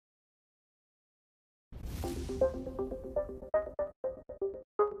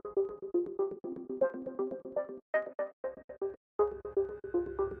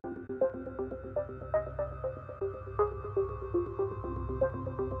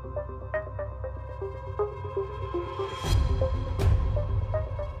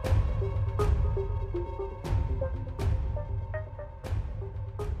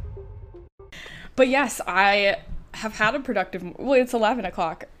But yes, I have had a productive, well, it's 11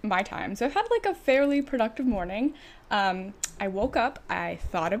 o'clock my time, so I've had like a fairly productive morning. I woke up, I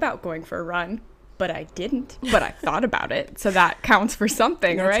thought about going for a run, but I didn't, but I thought about it, so that counts for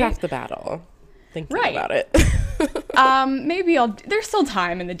something, That's right? half the battle, thinking Right. about it. Maybe there's still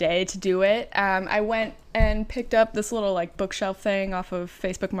time in the day to do it. I went and picked up this little like bookshelf thing off of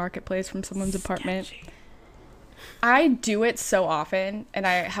Facebook Marketplace from someone's apartment. Sketchy. I do it so often, and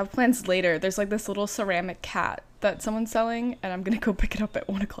I have plans later. There's like this little ceramic cat that someone's selling, and I'm gonna go pick it up at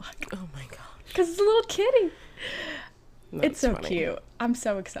 1 o'clock Oh my gosh. because it's a little kitty. That's It's so funny. cute. I'm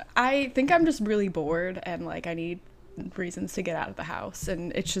so excited. I think I'm just really bored, and like I need reasons to get out of the house,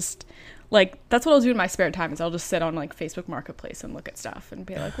 and it's just like that's what I'll do in my spare time is I'll just sit on like Facebook Marketplace and look at stuff and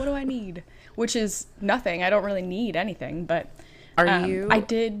be like, what do I need? Which is nothing. I don't really need anything, but Are you? I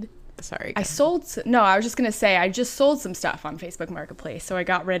did. Sorry. I sold. No, I was just gonna say I just sold some stuff on Facebook Marketplace, so I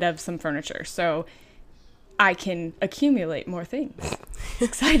got rid of some furniture, so I can accumulate more things.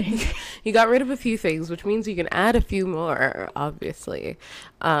 Exciting. You got rid of a few things, which means you can add a few more, obviously.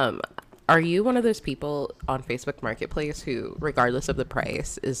 Are you one of those people on Facebook Marketplace who, regardless of the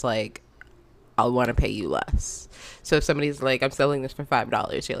price, is like, I'll want to pay you less? So if somebody's like, I'm selling this for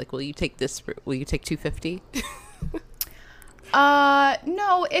 $5, you're like, will you take $2.50?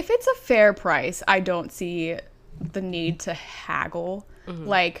 No, if it's a fair price, I don't see the need to haggle.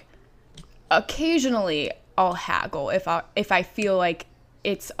 Like, occasionally I'll haggle if I feel like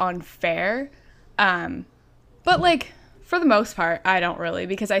it's unfair. But like, for the most part, I don't really,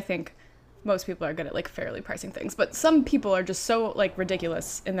 because I think most people are good at like fairly pricing things. But some people are just so like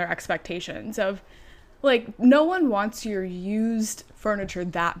ridiculous in their expectations of like, no one wants your used furniture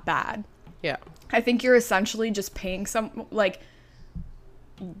that bad. Yeah. I think you're essentially just paying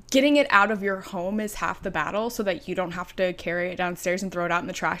getting it out of your home is half the battle so that you don't have to carry it downstairs and throw it out in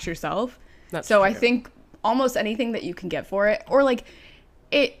the trash yourself. That's so true. I think almost anything that you can get for it, or like,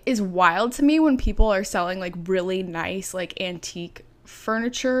 it is wild to me when people are selling like really nice like antique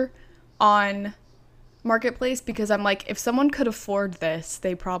furniture on Marketplace, because I'm like, if someone could afford this,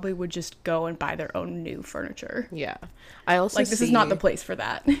 they probably would just go and buy their own new furniture. Yeah. I also Like, this is not the place for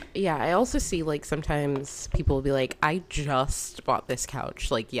that. Yeah, I also see like sometimes people will be like, I just bought this couch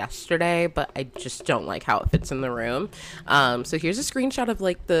like yesterday, but I just don't like how it fits in the room. So here's a screenshot of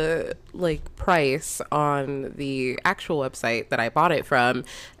like the like price on the actual website that I bought it from,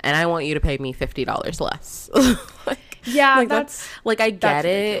 and I want you to pay me $50 less. Yeah, like that's like I get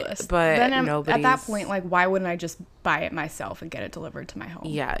it, ridiculous. but then nobody's at that point, like, why wouldn't I just buy it myself and get it delivered to my home?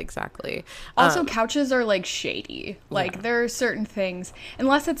 Yeah, exactly. Also, couches are like shady. Like, there are certain things,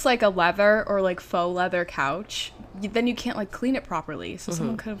 unless it's like a leather or like faux leather couch, then you can't like clean it properly. So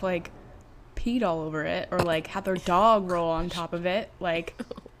someone could have like peed all over it, or like had their dog roll on top of it. Like,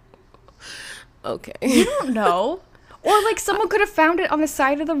 Okay. you don't know. Or like someone could have found it on the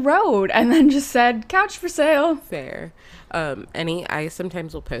side of the road and then just said couch for sale. Fair. I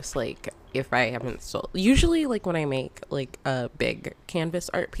sometimes will post like, if I haven't sold, usually like when I make like a big canvas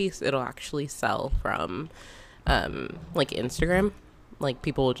art piece, it'll actually sell from like Instagram. Like,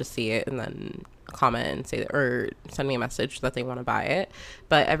 people will just see it and then comment and say that, or send me a message that they want to buy it.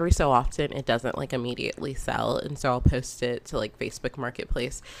 But every so often it doesn't like immediately sell, and so I'll post it to like Facebook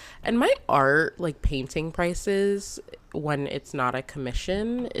Marketplace. And my art, like painting prices, when it's not a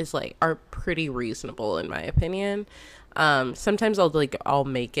commission, is like, are pretty reasonable in my opinion. Sometimes I'll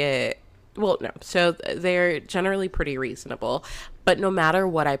make it, well, no, so they're generally pretty reasonable, but no matter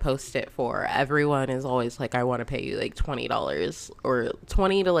what I post it for, everyone is always like, I want to pay you like $20 or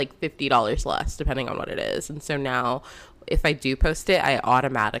 $20 to like $50 less, depending on what it is. And so now if I do post it, I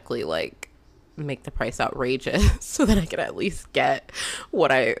automatically like make the price outrageous so that I can at least get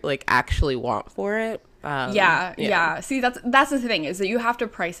what I like actually want for it. Yeah. See, that's the thing, is that you have to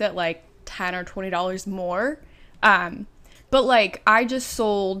price it like $10 or $20 more. But like, I just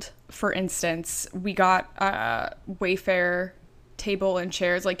sold, for instance, we got Wayfair table and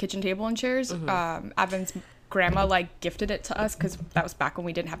chairs, like kitchen table and chairs. Evan's grandma like gifted it to us because that was back when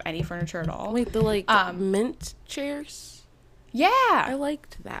we didn't have any furniture at all. Wait, the like mint chairs? Yeah. I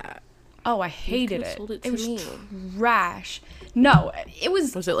liked that. Oh, I hated could've it. sold it It to was me. trash. No, it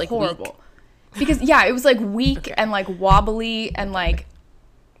was. Was it, like, horrible? weak? Because it was like weak and like wobbly and like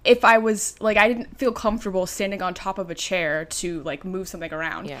if I was like, I didn't feel comfortable standing on top of a chair to like move something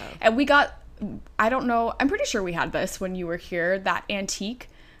around. Yeah. And we got, I don't know, I'm pretty sure we had this when you were here, that antique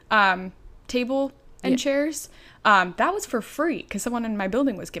table and chairs. That was for free because someone in my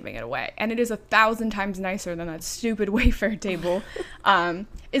building was giving it away. And it is 1,000 times nicer than that stupid Wayfair table.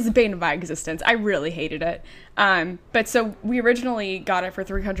 Is the bane of my existence. I really hated it. But so we originally got it for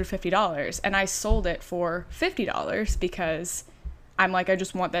 $350 and I sold it for $50 because I'm like, I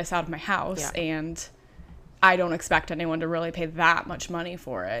just want this out of my house and I don't expect anyone to really pay that much money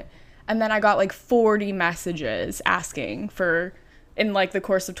for it. And then I got like 40 messages asking for, in like the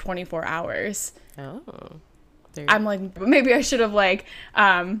course of 24 hours. Oh. I'm like, maybe I should have like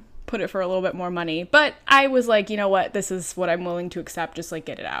put it for a little bit more money. But I was like, you know what? This is what I'm willing to accept. Just like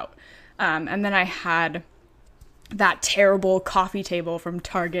get it out. And then I had that terrible coffee table from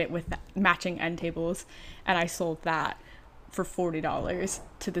Target with matching end tables. And I sold that for $40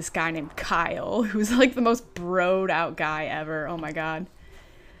 to this guy named Kyle, who's like the most broed out guy ever. Oh my God.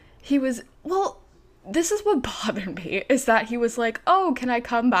 He was, well, this is what bothered me, is that he was like, oh, can I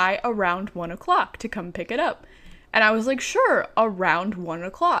come by around 1 o'clock to come pick it up? And I was like, sure, around 1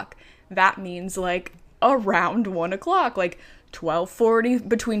 o'clock. That means like around 1 o'clock, like 12:40,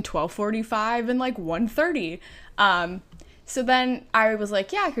 between 12:45 and like 1:30. So then I was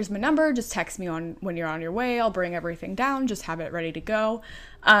like, yeah, here's my number. Just text me on when you're on your way. I'll bring everything down. Just have it ready to go.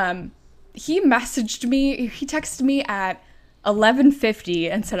 He texted me at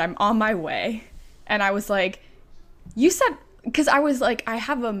 11:50 and said, I'm on my way. And I was like, you said, because I was like,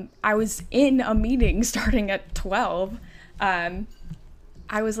 I was in a meeting starting at 12.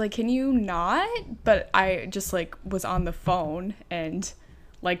 I was like, can you not? But I just like was on the phone and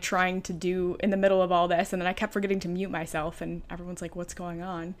like trying to do in the middle of all this. And then I kept forgetting to mute myself and everyone's like, what's going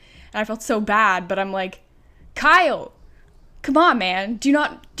on? And I felt so bad, but I'm like, Kyle, come on, man. Do you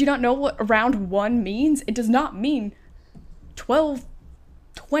not know what around 1 means? It does not mean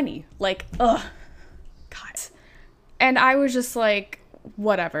 12:20. Like, ugh. God. And I was just like,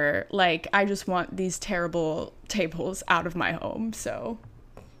 whatever. Like, I just want these terrible tables out of my home. So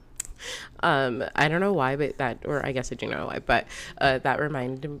I don't know why, but or I guess I do know why, but that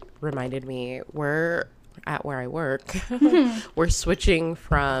reminded me, we're at where I work. We're switching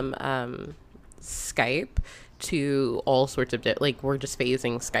from Skype to all sorts of like we're just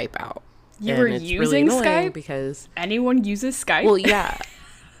phasing Skype out. You were using really Skype? Because anyone uses Skype? Well, yeah.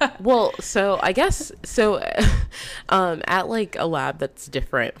 Well, so I guess so at like a lab that's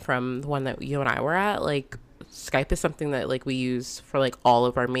different from the one that you and I were at, like Skype is something that like we use for like all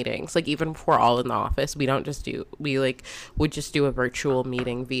of our meetings. Like even if we're all in the office, we would just do a virtual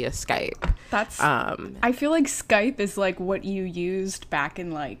meeting via Skype. That's I feel like Skype is like what you used back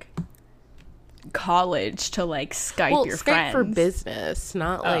in like college to like Skype your Skype friends. For business,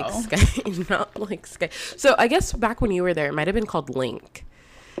 not like Skype, not like Skype. So I guess back when you were there, it might have been called Link.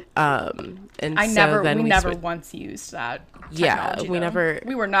 And we never once used that technology. Yeah,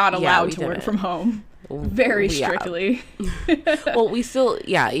 we were not allowed to work from home very strictly. Well, we still,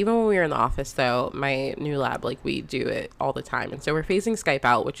 even when we were in the office though, my new lab, like we do it all the time. And so we're phasing Skype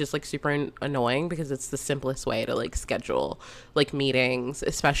out, which is like super annoying because it's the simplest way to like schedule like meetings,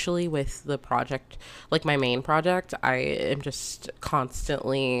 especially with the project, like my main project. I am just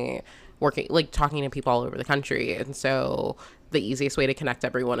constantly working, like talking to people all over the country. And so the easiest way to connect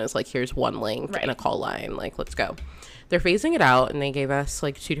everyone is like, here's one link and a call line, like, let's go. They're phasing it out, and they gave us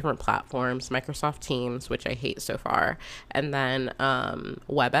like 2 different platforms, Microsoft Teams, which I hate so far, and then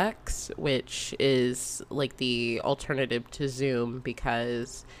WebEx, which is like the alternative to Zoom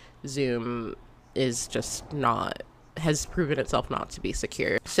because Zoom is just has proven itself not to be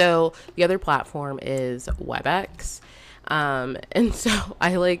secure. So the other platform is WebEx. And so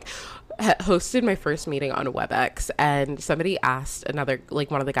I like hosted my first meeting on WebEx, and somebody asked one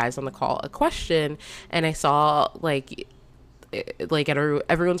of the guys on the call a question, and I saw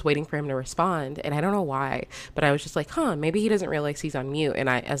everyone's waiting for him to respond, and I don't know why, but I was just like, maybe he doesn't realize he's on mute, and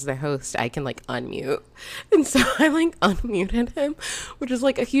I, as the host, I can like unmute, and so I like unmuted him, which is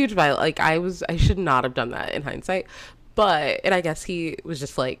like a huge violation. Like I should not have done that in hindsight, and I guess he was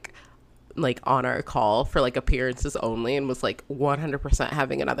just like on our call for like appearances only and was like 100%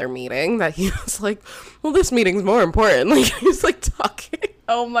 having another meeting that he was like, well, this meeting's more important. Like he was like talking.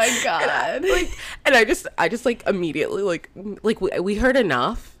 Oh my God. And I just like immediately like we heard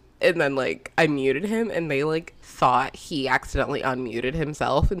enough, and then like I muted him, and they like thought he accidentally unmuted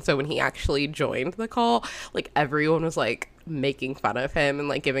himself. And so when he actually joined the call, like everyone was like making fun of him and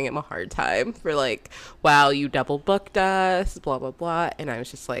like giving him a hard time for like, wow, you double booked us, blah blah blah. And I was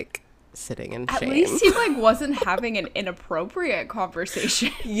just like, sitting in At shame. least he like wasn't having an inappropriate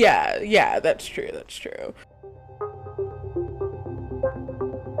conversation. Yeah, that's true.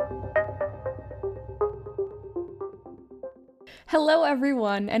 Hello,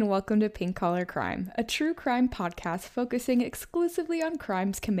 everyone, and welcome to Pink Collar Crime, a true crime podcast focusing exclusively on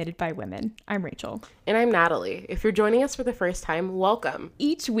crimes committed by women. I'm Rachel. And I'm Natalie. If you're joining us for the first time, welcome.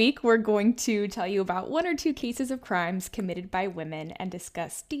 Each week, we're going to tell you about one or two cases of crimes committed by women and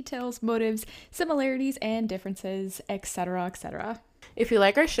discuss details, motives, similarities, and differences, etc., etc. If you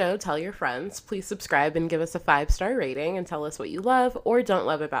like our show, tell your friends. Please subscribe and give us a 5-star rating and tell us what you love or don't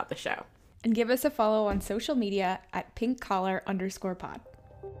love about the show. And give us a follow on social media at pinkcollar_pod.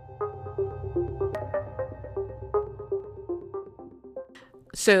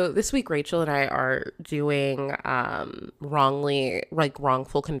 So this week, Rachel and I are doing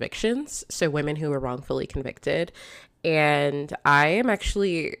wrongful convictions. So women who were wrongfully convicted. And I am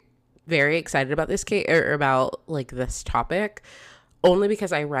actually very excited about this case, or about like this topic, only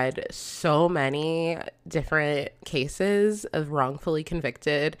because I read so many different cases of wrongfully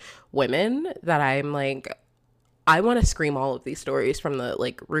convicted women that I'm like, I want to scream all of these stories from the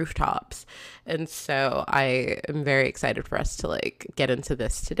like rooftops. And so I am very excited for us to like get into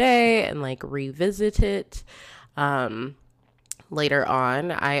this today and like revisit it later on.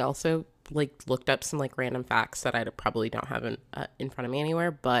 I also like looked up some like random facts that I probably don't have in front of me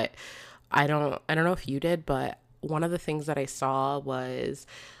anywhere, but I don't know if you did, but one of the things that I saw was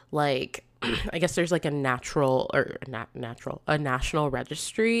like, I guess there's like a national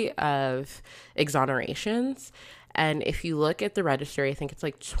registry of exonerations. And if you look at the registry, I think it's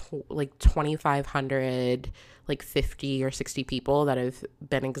like 2,500, like 50 or 60 people that have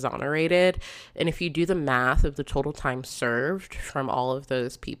been exonerated. And if you do the math of the total time served from all of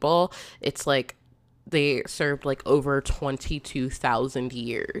those people, it's like they served like over 22,000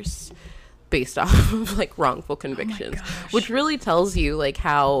 years. Based off of like wrongful convictions, which really tells you like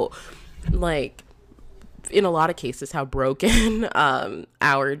how like in a lot of cases how broken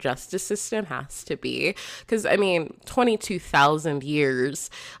our justice system has to be. Because I mean 22,000 years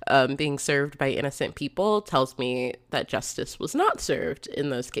being served by innocent people tells me that justice was not served in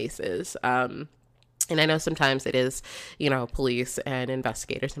those cases. And I know sometimes it is, you know, police and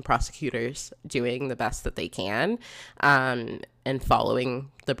investigators and prosecutors doing the best that they can and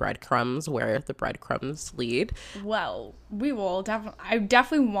following the breadcrumbs where the breadcrumbs lead. Well, we will I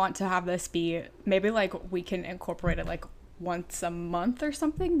definitely want to have this be maybe like we can incorporate it like once a month or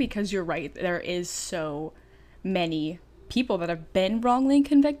something, because you're right. There is so many people that have been wrongly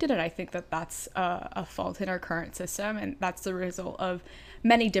convicted, and I think that that's a fault in our current system, and that's the result of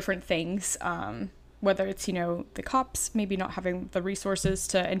many different things. Whether it's, you know, the cops maybe not having the resources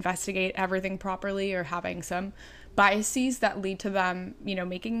to investigate everything properly, or having some biases that lead to them, you know,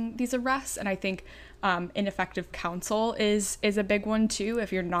 making these arrests. And I think ineffective counsel is a big one too,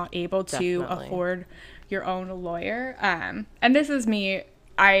 if you're not able to afford your own lawyer. And this is me.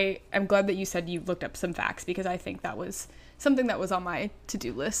 I am glad that you said you looked up some facts, because I think that was something that was on my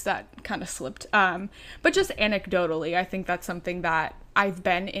to-do list that kind of slipped. But just anecdotally, I think that's something that I've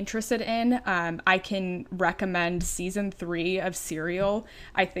been interested in. I can recommend season 3 of Serial.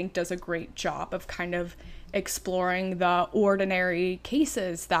 I think does a great job of kind of exploring the ordinary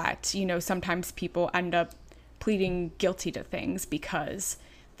cases that, you know, sometimes people end up pleading guilty to things because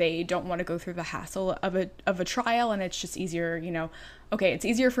they don't want to go through the hassle of a trial, and it's just easier, you know, okay, it's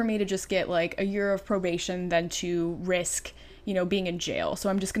easier for me to just get like a year of probation than to risk, you know, being in jail. So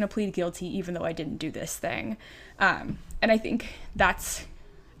I'm just going to plead guilty even though I didn't do this thing. And I think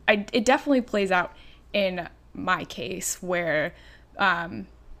it definitely plays out in my case where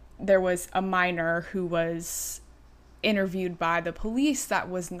there was a minor who was interviewed by the police that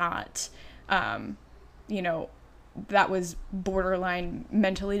was not, you know, that was borderline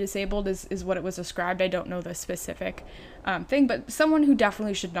mentally disabled is what it was described. I don't know the specific thing, but someone who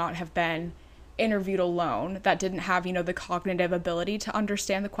definitely should not have been interviewed alone, that didn't have, you know, the cognitive ability to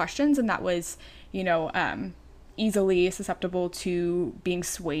understand the questions, and that was, you know, easily susceptible to being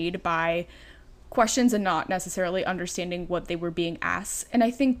swayed by questions and not necessarily understanding what they were being asked. And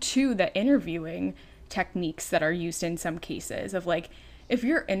I think too that interviewing techniques that are used in some cases of like, if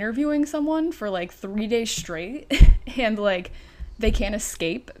you're interviewing someone for like 3 days straight and like they can't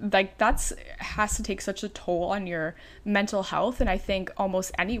escape, like has to take such a toll on your mental health. And I think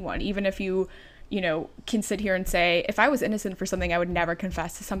almost anyone, even if you know, can sit here and say, if I was innocent for something, I would never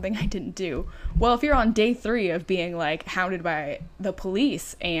confess to something I didn't do. Well, if you're on day 3 of being like hounded by the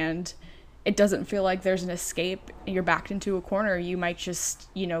police and it doesn't feel like there's an escape, you're backed into a corner, you might just,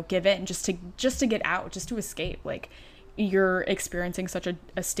 you know, give in just to get out, just to escape. Like, you're experiencing such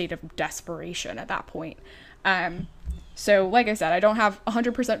a state of desperation at that point. So like I said, I don't have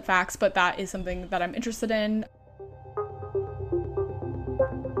 100% facts, but that is something that I'm interested in.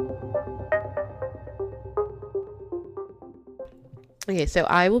 Okay, so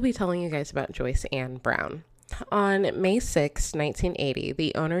I will be telling you guys about Joyce Ann Brown. On May 6, 1980,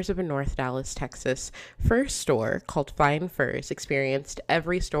 the owners of a North Dallas, Texas fur store called Fine Furs experienced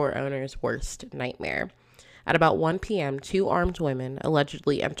every store owner's worst nightmare. At about 1 p.m., 2 armed women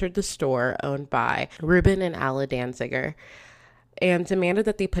allegedly entered the store owned by Ruben and Alla Danziger and demanded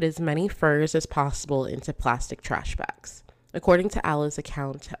that they put as many furs as possible into plastic trash bags. According to Alla's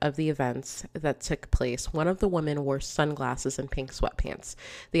account of the events that took place, one of the women wore sunglasses and pink sweatpants.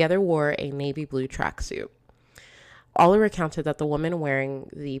 The other wore a navy blue tracksuit. Alla recounted that the woman wearing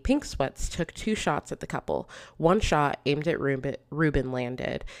the pink sweats took 2 shots at the couple. One shot aimed at Ruben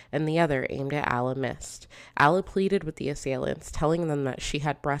landed, and the other aimed at Alla missed. Alla pleaded with the assailants, telling them that she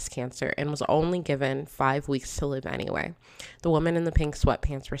had breast cancer and was only given 5 weeks to live anyway. The woman in the pink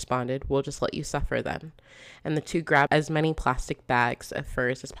sweatpants responded, "We'll just let you suffer then." And the 2 grabbed as many plastic bags of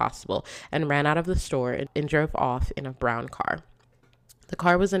furs as possible and ran out of the store and drove off in a brown car. The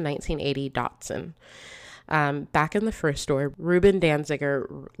car was a 1980 Datsun. Back in the fur store, Ruben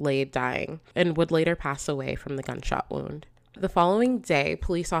Danziger lay dying and would later pass away from the gunshot wound. The following day,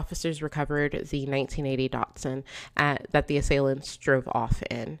 police officers recovered the 1980 Datsun that the assailants drove off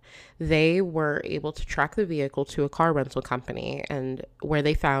in. They were able to track the vehicle to a car rental company, and where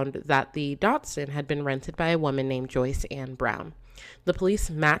they found that the Datsun had been rented by a woman named Joyce Ann Brown. The police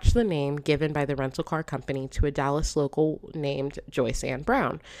matched the name given by the rental car company to a Dallas local named Joyce Ann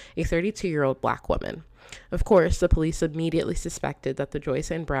Brown, a 32-year-old black woman. Of course, the police immediately suspected that the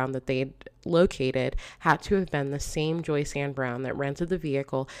Joyce Ann Brown that they had located had to have been the same Joyce Ann Brown that rented the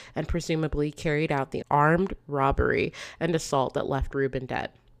vehicle and presumably carried out the armed robbery and assault that left Ruben dead.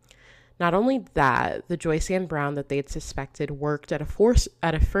 Not only that, the Joyce Ann Brown that they had suspected worked at a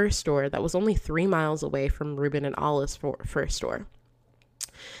fur store that was only 3 miles away from Ruben and Alla's fur store.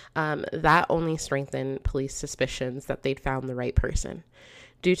 That only strengthened police suspicions that they'd found the right person.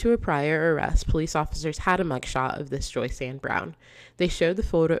 Due to a prior arrest, police officers had a mugshot of this Joyce Ann Brown. They showed the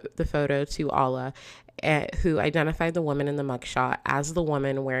photo to Alla, who identified the woman in the mugshot as the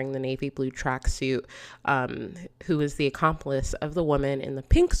woman wearing the navy blue tracksuit, who was the accomplice of the woman in the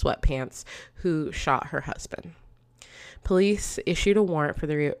pink sweatpants who shot her husband. Police issued a warrant for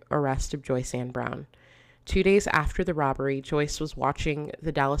the arrest of Joyce Ann Brown. 2 days after the robbery, Joyce was watching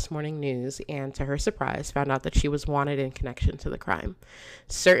the Dallas Morning News and, to her surprise, found out that she was wanted in connection to the crime.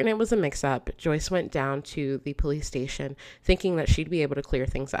 Certain it was a mix-up, Joyce went down to the police station thinking that she'd be able to clear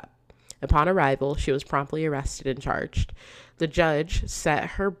things up. Upon arrival, she was promptly arrested and charged. The judge set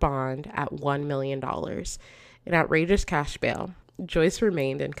her bond at $1 million. An outrageous cash bail. Joyce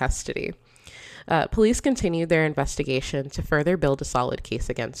remained in custody. Police continued their investigation to further build a solid case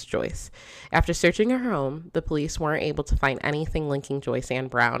against Joyce. After searching her home, the police weren't able to find anything linking Joyce Ann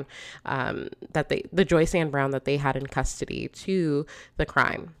Brown, the Joyce Ann Brown that they had in custody, to the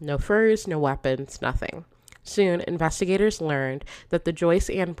crime. No furs, no weapons, nothing. Soon, investigators learned that the Joyce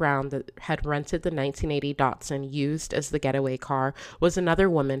Ann Brown that had rented the 1980 Datsun used as the getaway car was another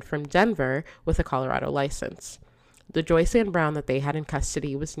woman from Denver with a Colorado license. The Joyce Ann Brown that they had in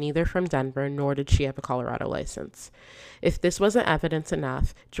custody was neither from Denver, nor did she have a Colorado license. If this wasn't evidence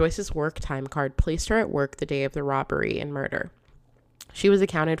enough, Joyce's work time card placed her at work the day of the robbery and murder. She was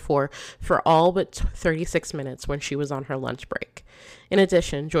accounted for all but 36 minutes when she was on her lunch break. In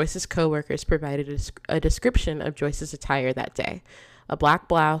addition, Joyce's coworkers provided a description of Joyce's attire that day: a black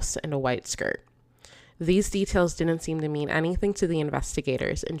blouse and a white skirt. These details didn't seem to mean anything to the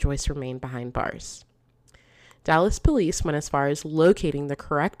investigators, and Joyce remained behind bars. Dallas police went as far as locating the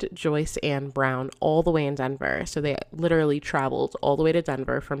correct Joyce Ann Brown all the way in Denver. So they literally traveled all the way to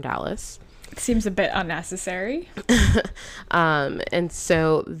Denver from Dallas. It seems a bit unnecessary. And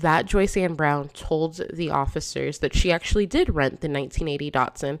so that Joyce Ann Brown told the officers that she actually did rent the 1980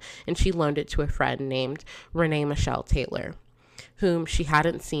 Datsun, and she loaned it to a friend named Renee Michelle Taylor, whom she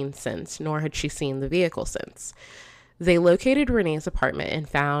hadn't seen since, nor had she seen the vehicle since. They located Renee's apartment and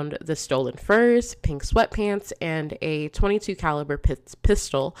found the stolen furs, pink sweatpants, and a .22 caliber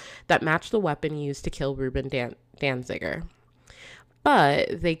pistol that matched the weapon used to kill Ruben Danziger.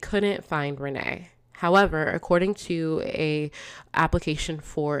 But they couldn't find Renee. However, according to a application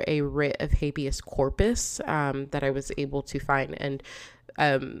for a writ of habeas corpus that I was able to find, and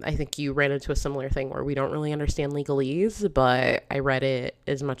I think you ran into a similar thing where we don't really understand legalese, but I read it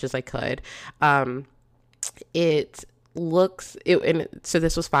as much as I could. So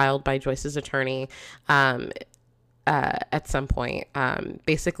this was filed by Joyce's attorney. at some point.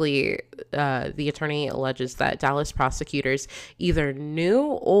 Basically, the attorney alleges that Dallas prosecutors either knew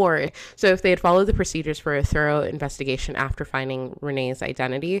or, so if they had followed the procedures for a thorough investigation after finding Renee's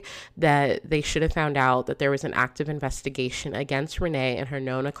identity, that they should have found out that there was an active investigation against Renee and her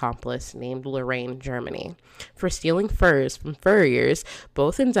known accomplice named Lorraine Germany for stealing furs from furriers,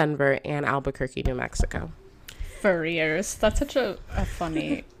 both in Denver and Albuquerque, New Mexico. Furriers. That's such a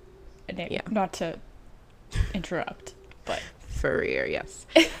funny name. Yeah. Not to interrupt, but Furrier, yes.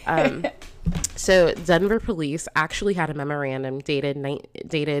 So Denver police actually had a memorandum dated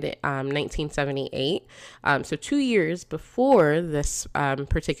 1978, so 2 years before this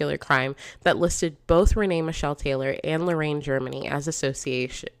particular crime, that listed both Renee Michelle Taylor and Lorraine Germany as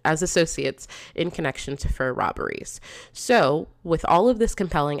associates in connection to fur robberies. So with all of this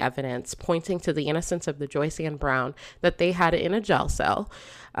compelling evidence pointing to the innocence of the Joyce Ann Brown that they had in a jail cell,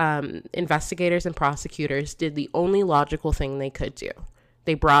 investigators and prosecutors did the only logical thing they could do.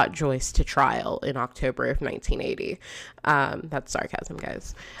 They brought Joyce to trial in October of 1980. That's sarcasm,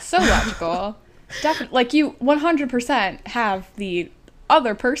 guys. So logical. Definitely. Like, you 100% have the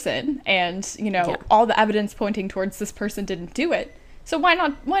other person and, you know, all the evidence pointing towards this person didn't do it. So why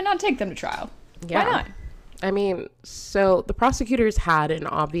not take them to trial? Yeah. Why not? I mean, so the prosecutors had an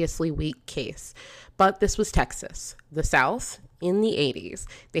obviously weak case, but this was Texas, the South. In the 80s,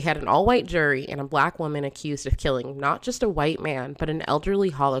 they had an all-white jury and a black woman accused of killing not just a white man, but an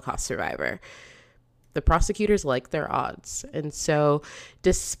elderly Holocaust survivor. The prosecutors liked their odds. And so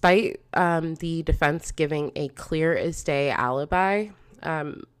despite the defense giving a clear-as-day alibi,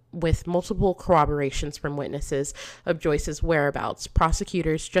 with multiple corroborations from witnesses of Joyce's whereabouts,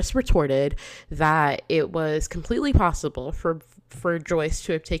 prosecutors just retorted that it was completely possible for Joyce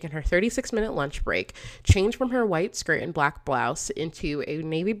to have taken her 36-minute lunch break, change from her white skirt and black blouse into a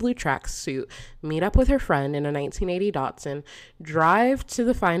navy blue tracksuit, meet up with her friend in a 1980 Datsun, drive to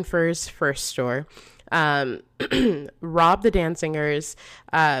the Fine Furs First store, rob the Danzingers,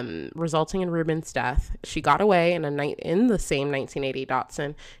 resulting in Ruben's death. She got away in the same 1980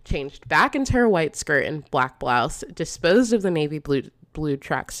 Datsun, changed back into her white skirt and black blouse, disposed of the navy blue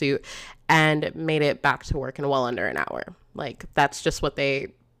tracksuit, and made it back to work in well under an hour. Like, that's just what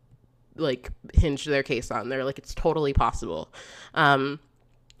they, like, hinged their case on. They're like, it's totally possible.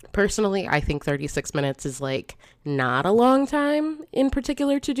 Personally, I think 36 minutes is, like, not a long time in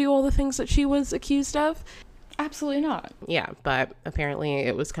particular to do all the things that she was accused of. Absolutely not. Yeah, but apparently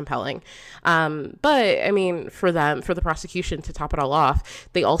it was compelling. But, I mean, for the prosecution to top it all off,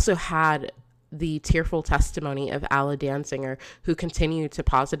 they also had the tearful testimony of Alla Danzinger, who continued to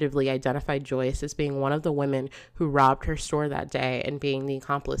positively identify Joyce as being one of the women who robbed her store that day and being the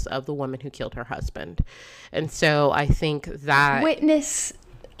accomplice of the woman who killed her husband. And so I think that witness,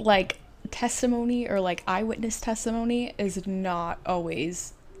 like, testimony or, like, eyewitness testimony is not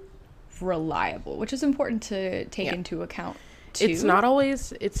always reliable, which is important to take into account too. It's not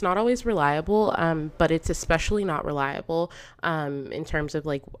always reliable, but it's especially not reliable in terms of,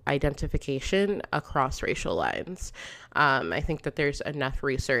 like, identification across racial lines. I think that there's enough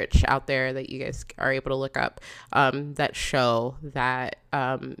research out there that you guys are able to look up that show that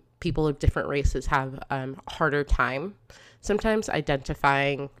people of different races have harder time sometimes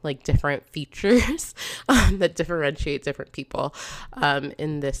identifying, like, different features that differentiate different people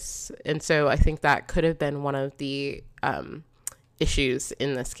in this. And so I think that could have been one of the issues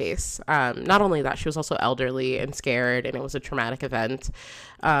in this case. Not only that, she was also elderly and scared, and it was a traumatic event.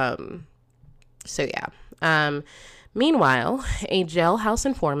 So yeah. Meanwhile, a jailhouse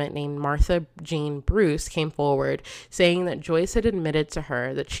informant named Martha Jean Bruce came forward saying that Joyce had admitted to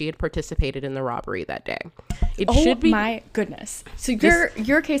her that she had participated in the robbery that day. My goodness. So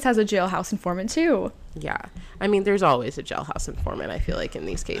your case has a jailhouse informant too. Yeah. I mean, there's always a jailhouse informant, I feel like, in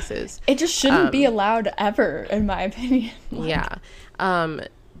these cases. It just shouldn't be allowed ever, in my opinion. Yeah.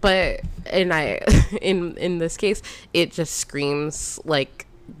 But in this case, it just screams, like,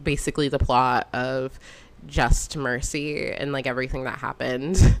 basically the plot of Just Mercy and, like, everything that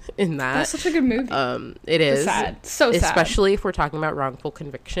happened in that. That's such a good movie. It is. Sad. So sad. Especially if we're talking about wrongful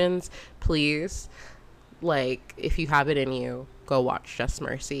convictions. Please, like, if you have it in you, go watch Just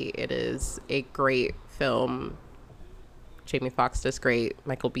Mercy. It is a great film. Jamie Foxx does great.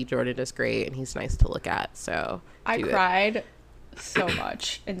 Michael B. Jordan does great, and he's nice to look at. So I cried so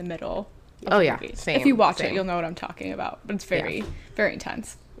much in the middle. Same. If you watch it, you'll know what I'm talking about. But it's very, very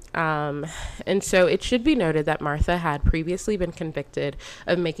intense. And so it should be noted that Martha had previously been convicted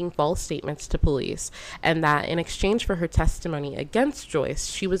of making false statements to police, and that in exchange for her testimony against Joyce,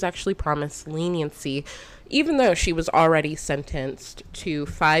 she was actually promised leniency, even though she was already sentenced to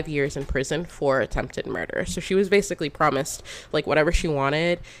 5 years in prison for attempted murder. So she was basically promised like whatever she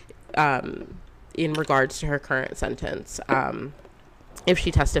wanted in regards to her current sentence. If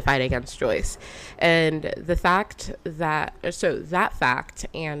she testified against Joyce. And the fact that, so that fact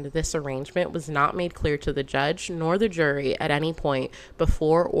and this arrangement was not made clear to the judge nor the jury at any point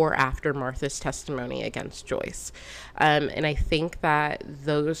before or after Martha's testimony against Joyce. And I think that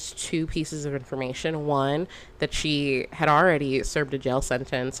those two pieces of information, one, that she had already served a jail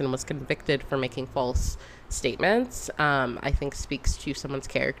sentence and was convicted for making false statements, I think speaks to someone's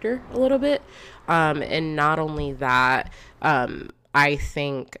character a little bit. And not only that, I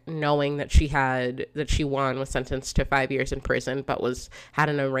think knowing that she was sentenced to 5 years in prison, but had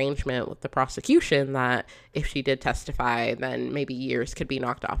an arrangement with the prosecution that if she did testify, then maybe years could be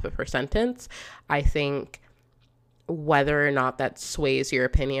knocked off of her sentence. I think whether or not that sways your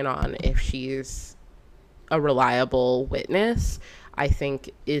opinion on if she's a reliable witness, I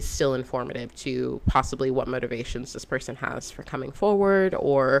think is still informative to possibly what motivations this person has for coming forward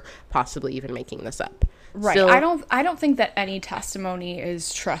or possibly even making this up. Right. I don't think that any testimony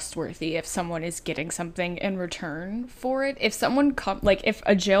is trustworthy if someone is getting something in return for it. If someone if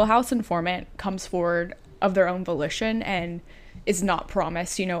a jailhouse informant comes forward of their own volition and is not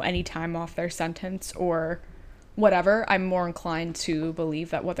promised, any time off their sentence or whatever, I'm more inclined to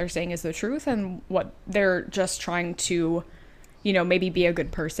believe that what they're saying is the truth and what they're just trying to, maybe be a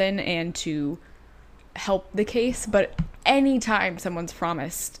good person and to help the case. But anytime someone's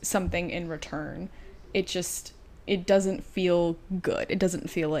promised something in return, it doesn't feel good. It doesn't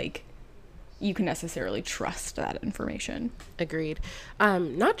feel like you can necessarily trust that information. Agreed.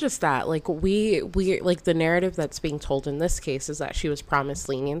 Not just that, like we like the narrative that's being told in this case is that she was promised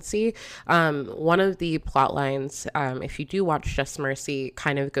leniency. One of the plot lines, if you do watch Just Mercy,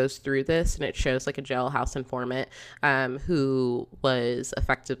 kind of goes through this, and it shows like a jailhouse informant who was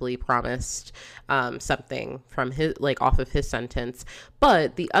effectively promised something from his off of his sentence.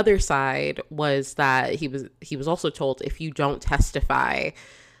 But the other side was that he was also told, if you don't testify,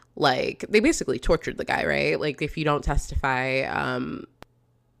 like they basically tortured the guy, right? Like if you don't testify,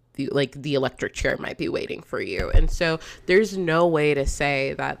 the electric chair might be waiting for you. And so there's no way to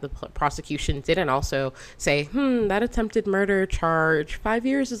say that the prosecution didn't also say, that attempted murder charge, 5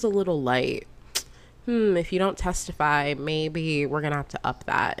 years is a little light. If you don't testify, maybe we're gonna have to up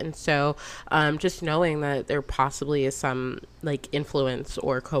that. And so just knowing that there possibly is some like influence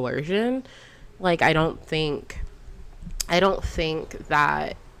or coercion, like I don't think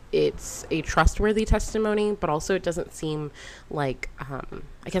that it's a trustworthy testimony, but also it doesn't seem like,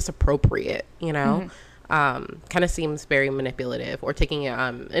 I guess, appropriate, kind of seems very manipulative or taking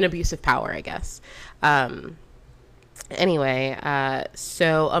an abuse of power, I guess. Anyway,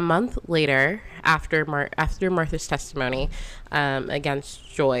 so a month later, after Martha's testimony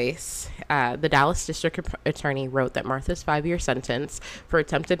against Joyce, the Dallas District Attorney wrote that Martha's 5-year sentence for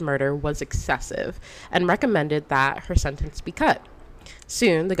attempted murder was excessive and recommended that her sentence be cut.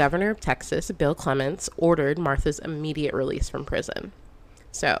 Soon, the governor of Texas, Bill Clements, ordered Martha's immediate release from prison.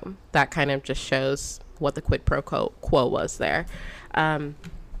 So that kind of just shows what the quid pro quo was there.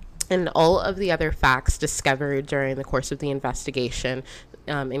 And all of the other facts discovered during the course of the investigation,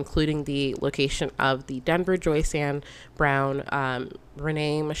 including the location of the Denver Joyce Ann Brown,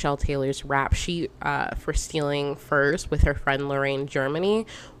 Renee Michelle Taylor's rap sheet for stealing furs with her friend Lorraine Germany,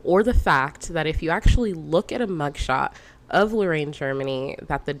 or the fact that if you actually look at a mugshot of Lorraine Germany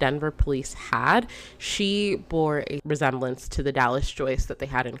that the Denver police had, she bore a resemblance to the Dallas Joyce that they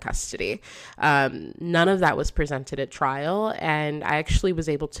had in custody. None of that was presented at trial, and I actually was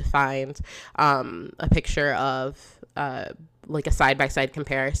able to find a picture of like a side-by-side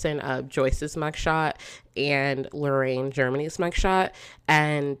comparison of Joyce's mugshot and Lorraine Germany's mugshot,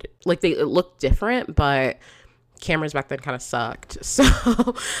 and like it looked different, but cameras back then kind of sucked. So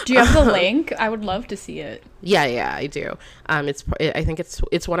do you have the link? I would love to see it. Yeah, I do. I think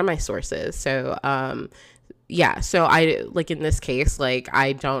it's one of my sources. So so I, like in this case, like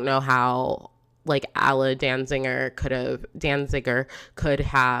I don't know how like Alla Danziger could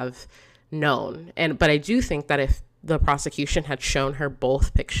have known, but I do think that if the prosecution had shown her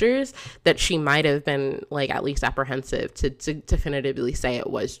both pictures, that she might have been like at least apprehensive to definitively say it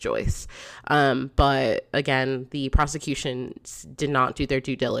was Joyce. But again, the prosecution did not do their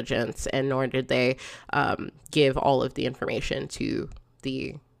due diligence, and nor did they give all of the information to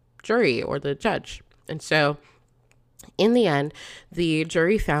the jury or the judge. And so In the end, the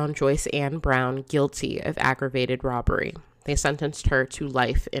jury found Joyce Ann Brown guilty of aggravated robbery. They sentenced her to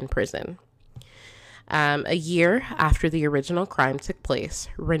life in prison. A year after the original crime took place,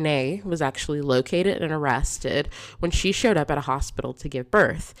 Renee was actually located and arrested when she showed up at a hospital to give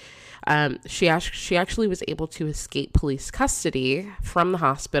birth. She actually was able to escape police custody from the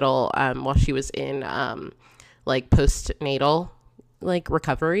hospital while she was in like postnatal like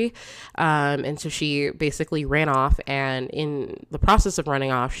recovery, and so she basically ran off, and in the process of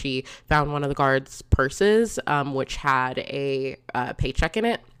running off, she found one of the guards' purses, which had a paycheck in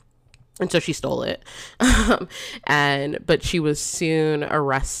it. And so she stole it. But she was soon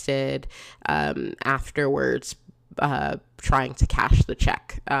arrested afterwards, trying to cash the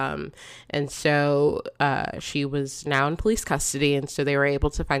check. And so she was now in police custody. And so they were able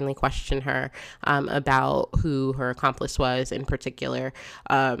to finally question her about who her accomplice was, in particular,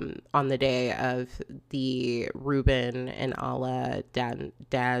 on the day of the Ruben and Alla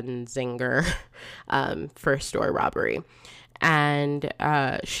Danziger first store robbery. And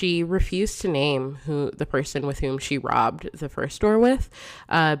she refused to name the person with whom she robbed the first store with,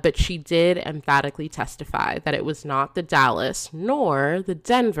 but she did emphatically testify that it was not the Dallas nor the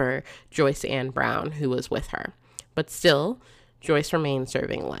Denver Joyce Ann Brown who was with her. But still, Joyce remained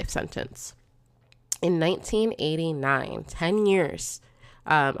serving a life sentence. In 1989, 10 years,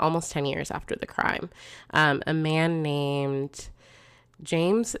 almost 10 years after the crime, a man named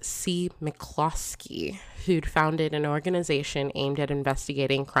James C. McCloskey, who'd founded an organization aimed at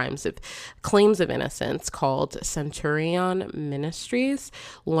investigating claims of innocence called Centurion Ministries,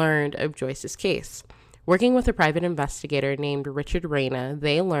 learned of Joyce's case. Working with a private investigator named Richard Reyna,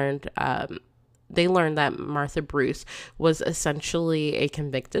 they learned that Martha Bruce was essentially a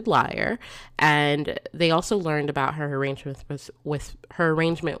convicted liar, and they also learned about her arrangement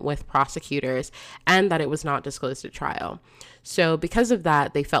with prosecutors, and that it was not disclosed at trial. So because of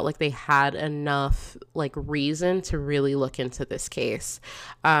that, they felt like they had enough reason to really look into this case.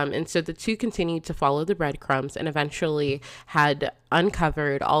 And so the two continued to follow the breadcrumbs and eventually had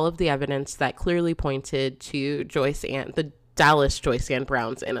uncovered all of the evidence that clearly pointed to the Dallas Joyce Ann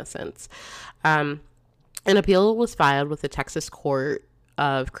Brown's innocence. An appeal was filed with the Texas Court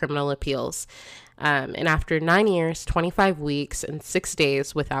of Criminal Appeals. And after 9 years, 25 weeks, and 6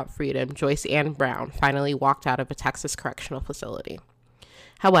 days without freedom, Joyce Ann Brown finally walked out of a Texas correctional facility.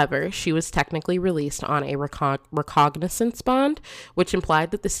 However, she was technically released on a recognizance bond, which implied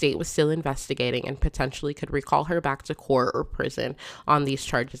that the state was still investigating and potentially could recall her back to court or prison on these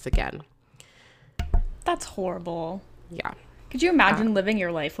charges again. That's horrible. Yeah. Could you imagine living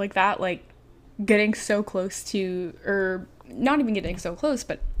your life like that? Getting so close to, or not even getting so close,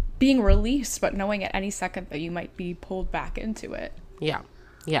 but being released, but knowing at any second that you might be pulled back into it. Yeah.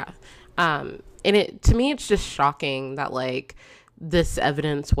 And to me, it's just shocking that this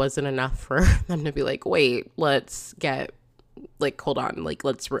evidence wasn't enough for them to be wait, let's get hold on,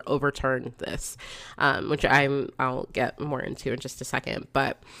 let's overturn this, which I'll get more into in just a second.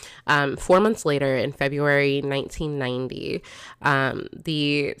 But 4 months later, in February 1990,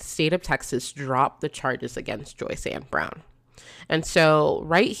 the state of Texas dropped the charges against Joyce Ann Brown. And so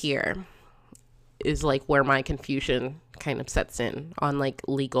right here is where my confusion kind of sets in on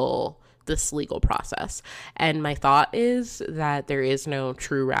this legal process. And my thought is that there is no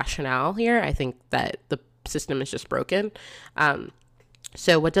true rationale here. I think that the system is just broken.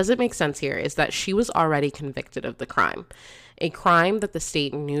 So what doesn't make sense here is that she was already convicted of the crime, a crime that the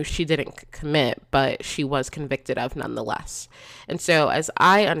state knew she didn't commit, but she was convicted of nonetheless. And so as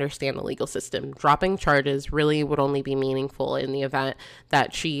I understand the legal system, dropping charges really would only be meaningful in the event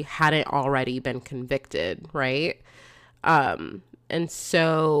that she hadn't already been convicted, right? And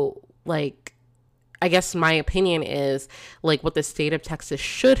so I guess my opinion is what the state of Texas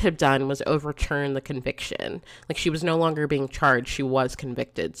should have done was overturn the conviction. She was no longer being charged, she was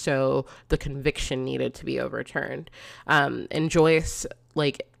convicted. So the conviction needed to be overturned. And Joyce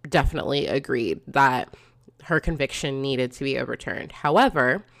definitely agreed that her conviction needed to be overturned.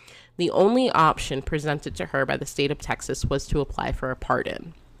 However, the only option presented to her by the state of Texas was to apply for a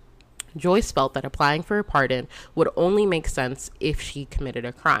pardon. Joyce felt that applying for a pardon would only make sense if she committed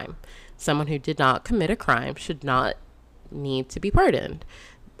a crime. Someone who did not commit a crime should not need to be pardoned.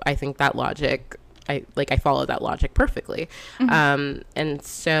 I think that logic, I follow that logic perfectly. Mm-hmm. And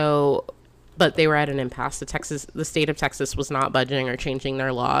so, but they were at an impasse. The state of Texas was not budging or changing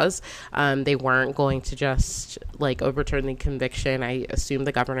their laws. They weren't going to just overturn the conviction. I assume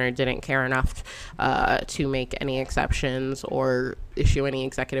the governor didn't care enough to make any exceptions or issue any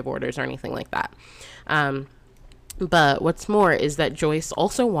executive orders or anything like that. But what's more is that Joyce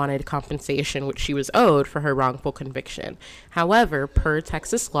also wanted compensation, which she was owed for her wrongful conviction. However, per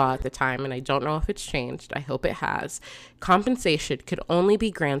Texas law at the time, and I don't know if it's changed, I hope it has, compensation could only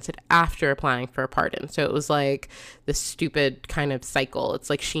be granted after applying for a pardon. So it was like this stupid kind of cycle. It's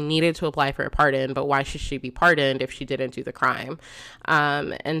like she needed to apply for a pardon, but why should she be pardoned if she didn't do the crime?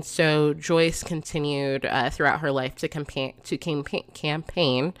 And so Joyce continued throughout her life to campaign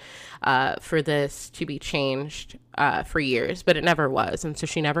for this to be changed for years, but it never was. And so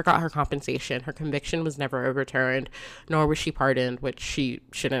she never got her compensation. Her conviction was never overturned, nor was she pardoned, which she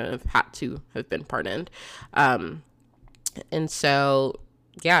shouldn't have had to have been pardoned. And so,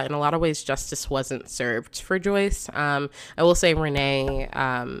 yeah, in a lot of ways, justice wasn't served for Joyce. I will say Renee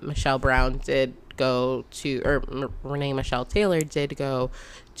Michelle Brown did go to, or Renee Michelle Taylor did go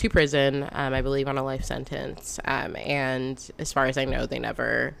to prison, I believe on a life sentence. And as far as I know, they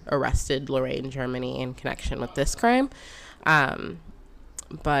never arrested Lorraine Germany in connection with this crime.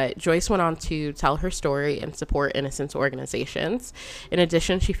 But Joyce went on to tell her story and support innocence organizations. In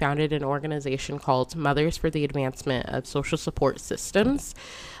addition, she founded an organization called Mothers for the Advancement of Social Support Systems,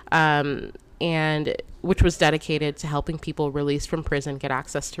 and which was dedicated to helping people released from prison get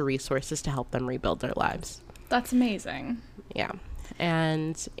access to resources to help them rebuild their lives. That's amazing. Yeah.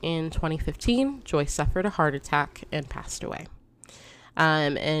 And in 2015, Joyce suffered a heart attack and passed away.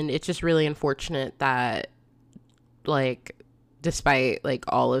 And it's just really unfortunate that, like, despite, like,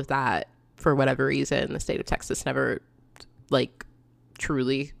 all of that, for whatever reason, the state of Texas never, like,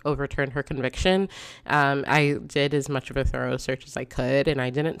 truly overturned her conviction. I did as much of a thorough search as I could, and I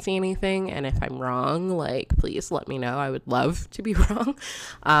didn't see anything. And if I'm wrong, like, please let me know. I would love to be wrong.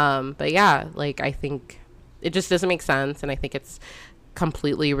 But yeah, like, I think it just doesn't make sense, and I think it's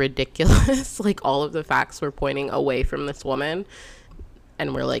completely ridiculous. Like, all of the facts were pointing away from this woman,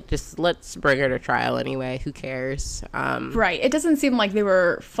 and we're like, just let's bring her to trial anyway. Who cares? Right. It doesn't seem like they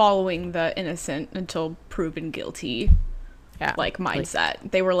were following the innocent until proven guilty, like,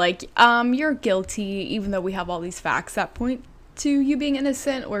 mindset. They were like, you're guilty, even though we have all these facts that point to you being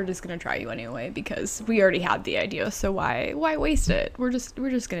innocent. We're just gonna try you anyway because we already had the idea. So why waste it? We're just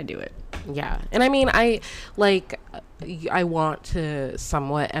gonna do it. Yeah. And I mean, I want to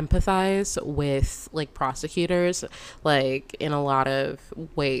somewhat empathize with, like, prosecutors, like, in a lot of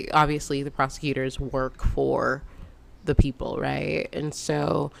ways. Obviously the prosecutors work for the people, right? And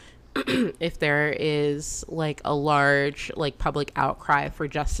so if there is, like, a large, like, public outcry for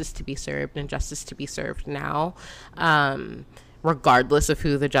justice to be served, and justice to be served now, regardless of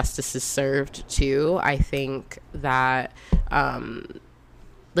who the justice is served to, I think that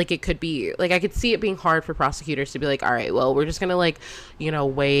like, it could be, like, I could see it being hard for prosecutors to be like, all right, well, we're just gonna, like, you know,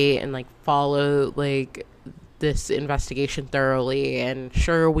 wait and, like, follow, like, this investigation thoroughly, and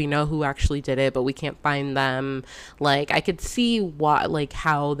sure, we know who actually did it, but we can't find them. Like, I could see what, like,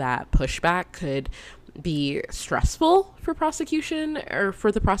 how that pushback could be stressful for prosecution or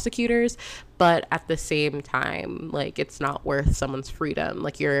for the prosecutors, but at the same time, like, it's not worth someone's freedom.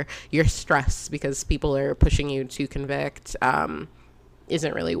 Like, your stress because people are pushing you to convict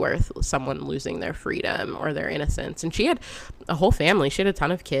isn't really worth someone losing their freedom or their innocence. And she had a whole family. She had a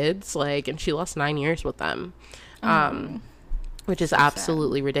ton of kids, like, and she lost 9 years with them, which is so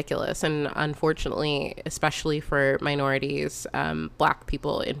absolutely sad. Ridiculous. And unfortunately, especially for minorities, Black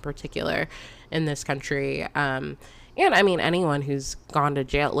people in particular in this country, and I mean, anyone who's gone to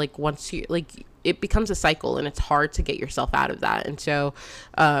jail, like, once you, like, it becomes a cycle, and it's hard to get yourself out of that. And so,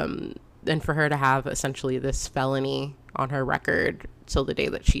 and for her to have essentially this felony on her record till the day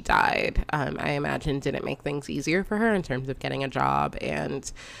that she died, I imagine didn't make things easier for her in terms of getting a job and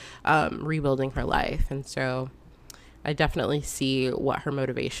rebuilding her life. And so I definitely see what her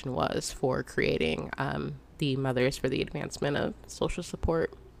motivation was for creating the Mothers for the Advancement of Social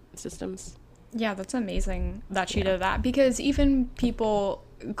Support Systems. Yeah, that's amazing that she did that, because even people,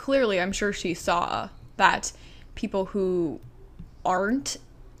 clearly, I'm sure she saw that people who aren't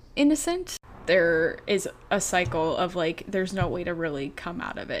innocent, there is a cycle of, like, there's no way to really come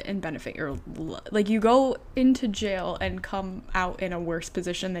out of it and benefit your like, you go into jail and come out in a worse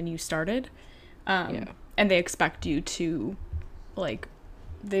position than you started, and they expect you to, like,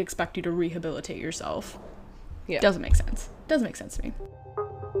 rehabilitate yourself. Doesn't make sense to me.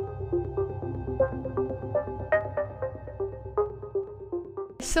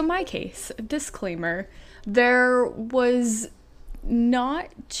 So my case, disclaimer, there was not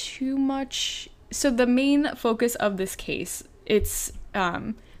too much. So the main focus of this case, it's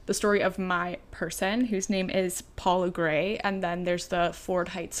the story of my person, whose name is Paula Gray, and then there's the Ford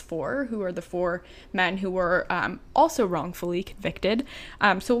Heights Four, who are the four men who were also wrongfully convicted.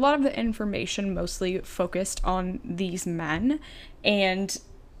 So a lot of the information mostly focused on these men, and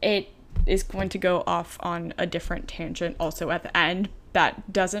it is going to go off on a different tangent also at the end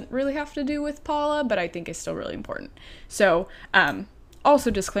that doesn't really have to do with Paula, but I think is still really important. So,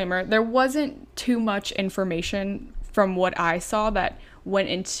 also disclaimer, there wasn't too much information from what I saw that went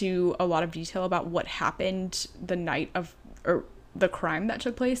into a lot of detail about what happened the night of, or the crime that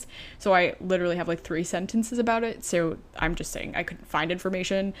took place. So I literally have like 3 sentences about it. So I'm just saying I couldn't find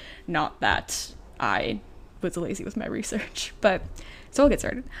information, not that I was lazy with my research. But so we'll get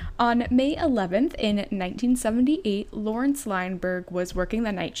started. On May 11th in 1978, Lawrence Lineberg was working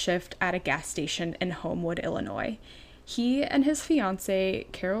the night shift at a gas station in Homewood, Illinois. He and his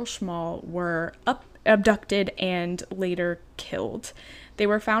fiancée, Carol Schmall, were abducted and later killed. They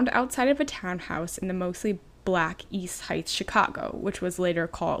were found outside of a townhouse in the mostly black East Heights, Chicago, which was later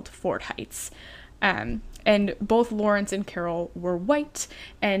called Ford Heights. And both Lawrence and Carol were white,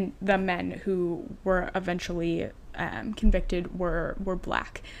 and the men who were eventually convicted were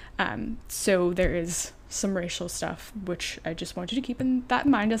black. So there is some racial stuff, which I just want you to keep that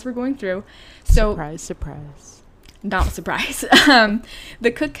in mind as we're going through. So Surprise. Not a surprise.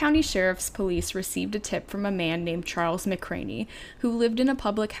 The Cook County Sheriff's Police received a tip from a man named Charles McCraney, who lived in a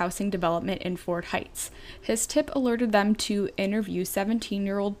public housing development in Ford Heights. His tip alerted them to interview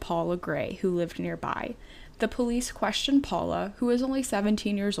 17-year-old Paula Gray, who lived nearby. The police questioned Paula, who was only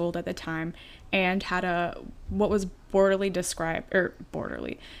 17 years old at the time, and had what was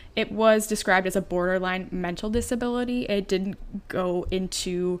described as a borderline mental disability. It didn't go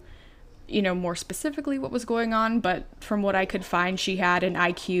into more specifically what was going on, but from what I could find, she had an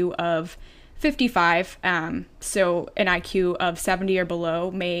IQ of 55, so an IQ of 70 or below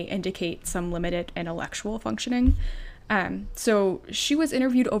may indicate some limited intellectual functioning. So she was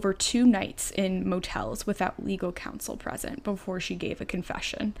interviewed over 2 nights in motels without legal counsel present before she gave a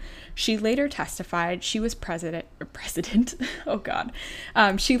confession. She later testified she was oh God.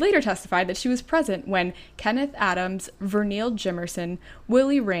 She later testified that she was present when Kenneth Adams, Vernil Jimerson,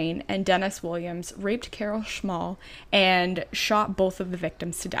 Willie Rain, and Dennis Williams raped Carol Schmall and shot both of the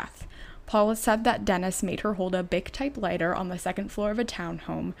victims to death. Paula said that Dennis made her hold a Bic-type lighter on the 2nd floor of a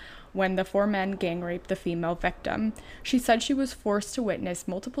townhome when the 4 men gang raped the female victim. She said she was forced to witness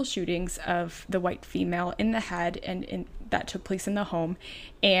multiple shootings of the white female in the head and that took place in the home,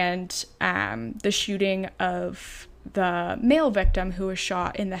 and the shooting of the male victim who was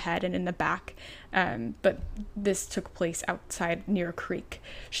shot in the head and in the back, but this took place outside near a creek.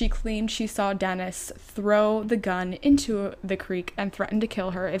 She claimed she saw Dennis throw the gun into the creek and threatened to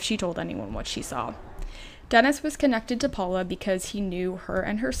kill her if she told anyone what she saw. Dennis was connected to Paula because he knew her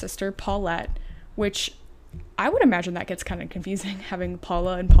and her sister Paulette, which I would imagine that gets kind of confusing having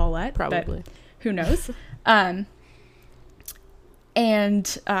Paula and Paulette. Probably. But who knows?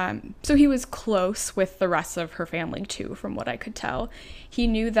 So he was close with the rest of her family too, from what I could tell. He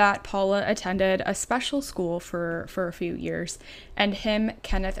knew that Paula attended a special school for a few years, and him,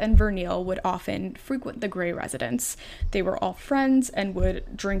 Kenneth, and Vernil would often frequent the Gray residence. They were all friends and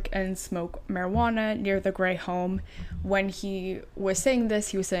would drink and smoke marijuana near the Gray home. When he was saying this,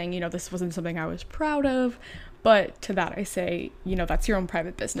 he was saying, this wasn't something I was proud of, but to that I say, that's your own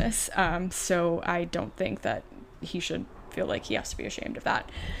private business. So I don't think that he should feel like he has to be ashamed of that.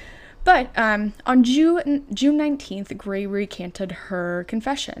 But on June 19th, Gray recanted her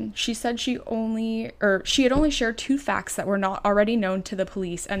confession. She said she had only shared 2 facts that were not already known to the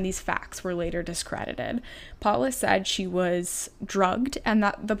police, and these facts were later discredited. Paula said she was drugged and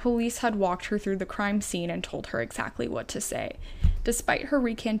that the police had walked her through the crime scene and told her exactly what to say. Despite her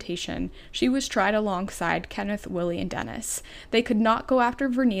recantation, she was tried alongside Kenneth, Willie, and Dennis. They could not go after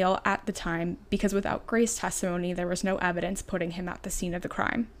Vernil at the time because without Gray's testimony, there was no evidence putting him at the scene of the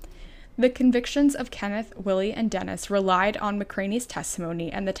crime. The convictions of Kenneth, Willie, and Dennis relied on McCraney's testimony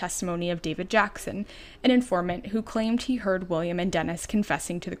and the testimony of David Jackson, an informant who claimed he heard William and Dennis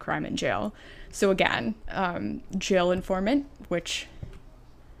confessing to the crime in jail. So again, jail informant, which...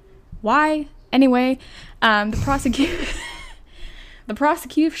 why? Anyway, the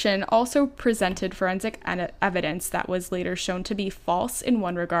prosecution also presented forensic evidence that was later shown to be false in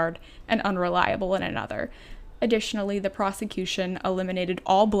one regard and unreliable in another. Additionally, the prosecution eliminated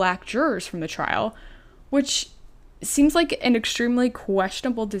all black jurors from the trial, which seems like an extremely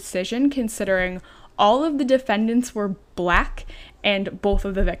questionable decision considering all of the defendants were black and both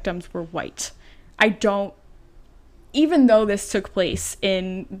of the victims were white. Even though this took place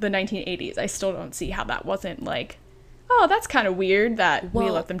in the 1980s, I still don't see how that wasn't like, oh, that's kind of weird that we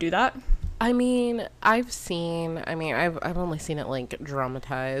Well, let them do that. I mean, I've only seen it like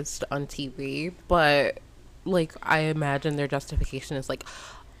dramatized on TV, but like I imagine their justification is like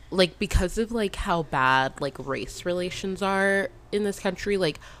because of like how bad like race relations are in this country,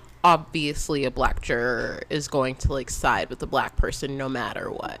 like obviously a black juror is going to like side with the black person no matter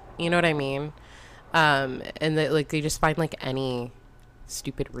what. You know what I mean? And that like they just find like any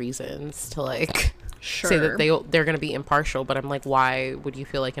stupid reasons to like say that they're going to be impartial, but I'm like, why would you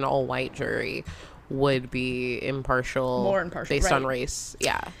feel like an all white jury would be impartial, More impartial, based on right. race?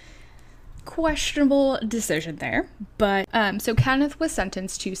 Yeah. Questionable decision there. But so Kenneth was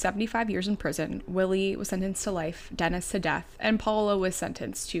sentenced to 75 years in prison, Willie was sentenced to life, Dennis to death, and Paula was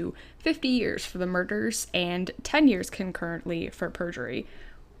sentenced to 50 years for the murders and 10 years concurrently for perjury.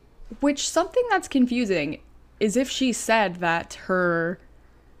 Which, something that's confusing is if she said that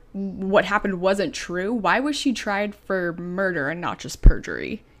what happened wasn't true, why was she tried for murder and not just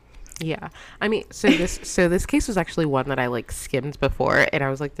perjury? Yeah. I mean, so this case was actually one that I like skimmed before, and I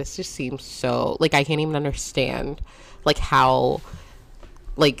was like, this just seems so like I can't even understand like how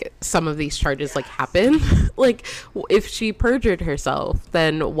like some of these charges like happen. Like if she perjured herself,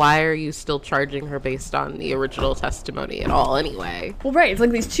 then why are you still charging her based on the original testimony at all anyway? Well, right. It's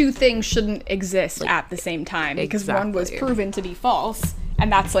like these two things shouldn't exist at the same time because one was Exactly. proven to be false,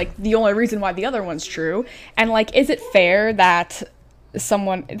 and that's like the only reason why the other one's true. And like, is it fair that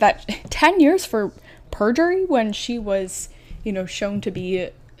 10 years for perjury when she was, shown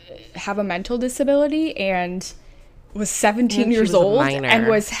to have a mental disability and was 17 And she years was a old minor. and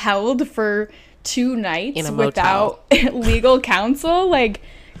was held for 2 nights In a without legal counsel? Like,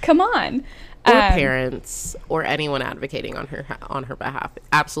 come on. Or parents or anyone advocating on her behalf.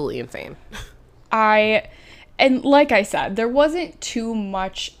 Absolutely insane. And like I said, there wasn't too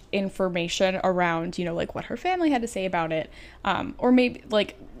much information around, like what her family had to say about it. Or maybe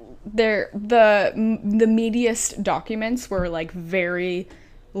like the meatiest documents were like very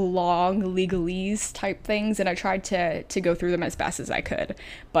long legalese type things, and I tried to go through them as best as I could.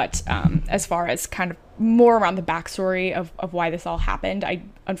 But as far as kind of more around the backstory of why this all happened, I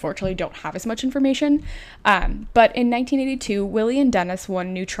unfortunately don't have as much information. But in 1982, Willie and Dennis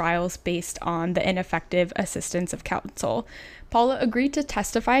won new trials based on the ineffective assistance of counsel. Paula agreed to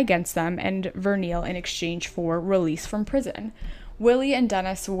testify against them and Verneal in exchange for release from prison. Willie and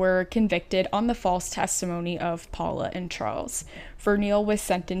Dennis were convicted on the false testimony of Paula and Charles. Verneal was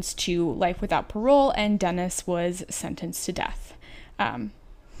sentenced to life without parole, and Dennis was sentenced to death.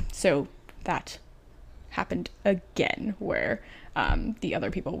 So that happened again, where the other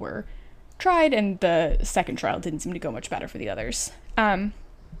people were tried, and the second trial didn't seem to go much better for the others.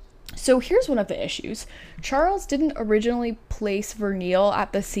 So here's one of the issues. Charles didn't originally place Verneal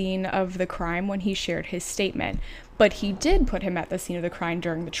at the scene of the crime when he shared his statement, but he did put him at the scene of the crime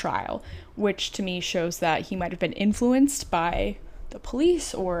during the trial, which to me shows that he might have been influenced by the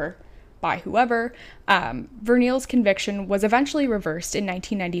police or by whoever. Verneal's conviction was eventually reversed in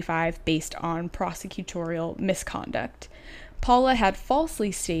 1995 based on prosecutorial misconduct. Paula had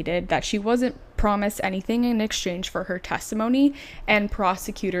falsely stated that she wasn't promised anything in exchange for her testimony, and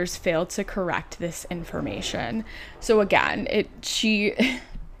prosecutors failed to correct this information. So again, she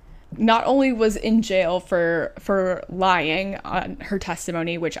not only was in jail for lying on her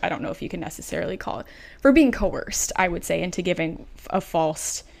testimony, which I don't know if you can necessarily call it, for being coerced, I would say, into giving a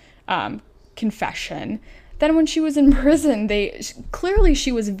false confession. Then when she was in prison, clearly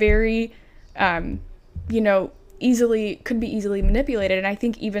she was very, could be easily manipulated. And I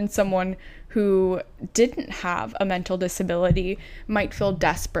think even someone who didn't have a mental disability might feel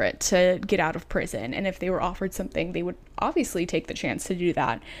desperate to get out of prison. And if they were offered something, they would obviously take the chance to do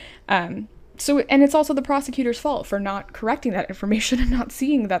that. And it's also the prosecutor's fault for not correcting that information and not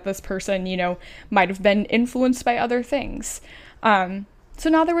seeing that this person, might have been influenced by other things. So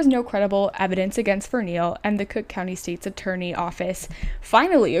now there was no credible evidence against Verneal, and the Cook County State's Attorney Office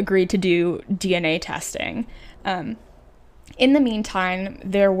finally agreed to do DNA testing. In the meantime,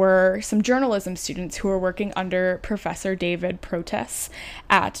 there were some journalism students who were working under Professor David Protes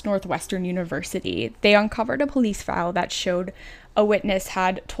at Northwestern University. They uncovered a police file that showed a witness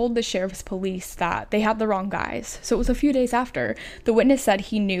had told the sheriff's police that they had the wrong guys. So it was a few days after. The witness said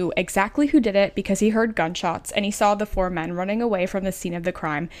he knew exactly who did it because he heard gunshots and he saw the 4 men running away from the scene of the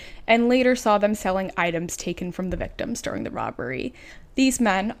crime, and later saw them selling items taken from the victims during the robbery. These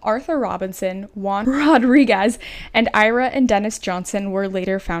men, Arthur Robinson, Juan Rodriguez, and Ira and Dennis Johnson, were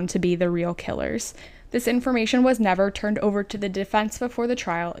later found to be the real killers. This information was never turned over to the defense before the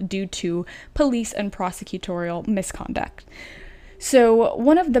trial due to police and prosecutorial misconduct. So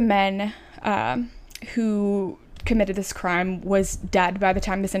one of the men who committed this crime was dead by the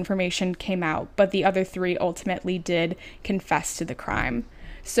time this information came out, but the other 3 ultimately did confess to the crime.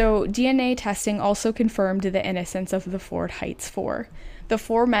 So DNA testing also confirmed the innocence of the Ford Heights 4. The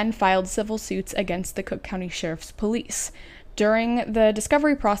 4 men filed civil suits against the Cook County Sheriff's Police. During the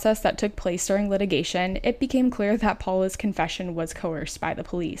discovery process that took place during litigation, it became clear that Paula's confession was coerced by the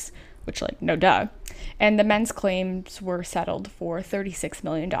police, which, like, no duh. And the men's claims were settled for $36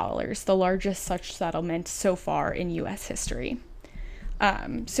 million, the largest such settlement so far in U.S. history.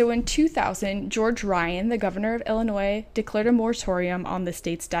 So in 2000, George Ryan, the governor of Illinois, declared a moratorium on the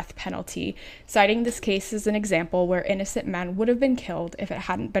state's death penalty, citing this case as an example where innocent men would have been killed if it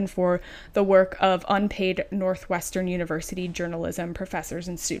hadn't been for the work of unpaid Northwestern University journalism professors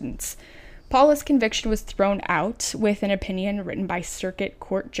and students. Paula's conviction was thrown out with an opinion written by Circuit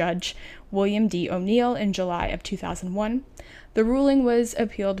Court Judge William D. O'Neill in July of 2001. The ruling was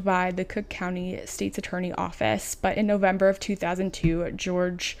appealed by the Cook County State's Attorney Office, but in November of 2002,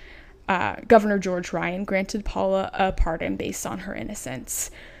 Governor George Ryan granted Paula a pardon based on her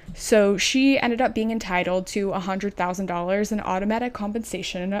innocence. So she ended up being entitled to $100,000 in automatic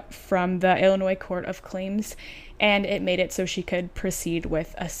compensation from the Illinois Court of Claims, and it made it so she could proceed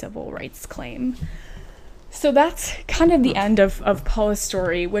with a civil rights claim. So that's kind of the end of Paula's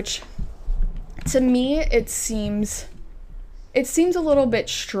story, which to me it seems a little bit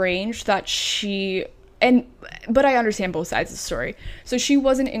strange that but I understand both sides of the story. So she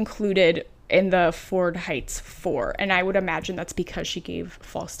wasn't included in the Ford Heights 4, and I would imagine that's because she gave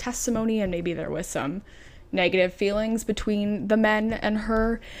false testimony and maybe there was some negative feelings between the men and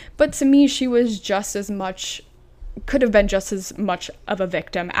her. But to me, she was could have been just as much of a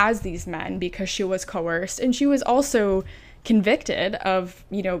victim as these men because she was coerced, and she was also convicted of,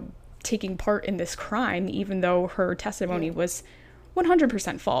 taking part in this crime, even though her testimony was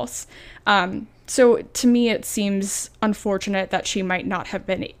 100% false. So to me, it seems unfortunate that she might not have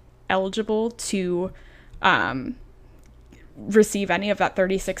been eligible to receive any of that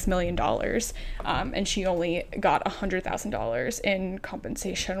 $36 million. And she only got $100,000 in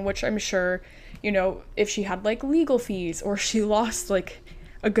compensation, which I'm sure, if she had like legal fees or she lost like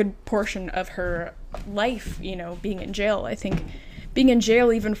a good portion of her life, being in jail. I think being in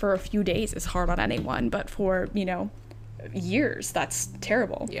jail even for a few days is hard on anyone, but for, years, that's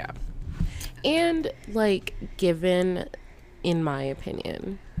terrible. Yeah. And like, in my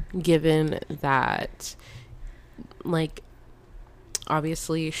opinion, given that, like,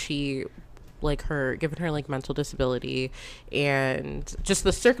 obviously she, like, given her like mental disability and just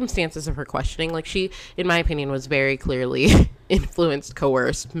the circumstances of her questioning, like, she, in my opinion, was very clearly influenced,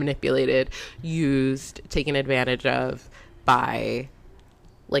 coerced, manipulated, used, taken advantage of by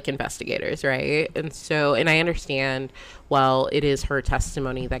like investigators, right? And I understand, well, it is her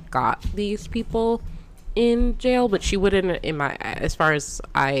testimony that got these people in jail, but she wouldn't, as far as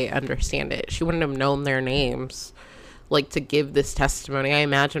I understand it, she wouldn't have known their names, like, to give this testimony. I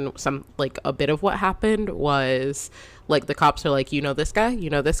imagine a bit of what happened was, like, the cops are like, this guy,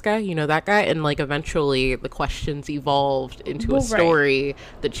 this guy, that guy, and, like, eventually the questions evolved into a story right,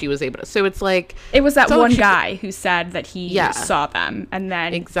 that she was able to, so it's like, it was that one guy who said that he saw them, and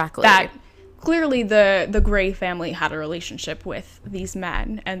then exactly that clearly the Gray family had a relationship with these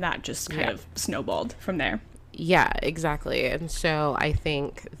men, and that just kind of snowballed from there. Yeah, exactly. And so I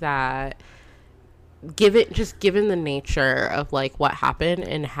think that given the nature of like what happened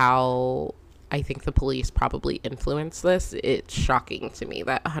and how I think the police probably influenced this, it's shocking to me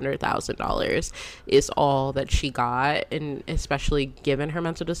that $100,000 is all that she got, and especially given her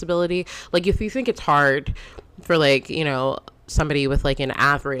mental disability. Like, if you think it's hard for, like, somebody with like an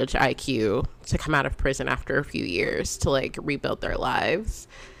average IQ to come out of prison after a few years to like rebuild their lives,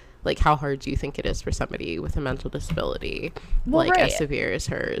 like, how hard do you think it is for somebody with a mental disability as severe as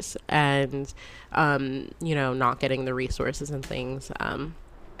hers, and not getting the resources and things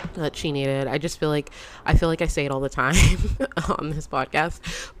that she needed? I feel like I say it all the time on this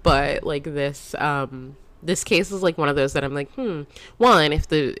podcast, but like this case is like one of those that I'm like, one, if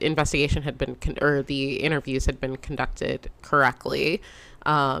the investigation had been or the interviews had been conducted correctly,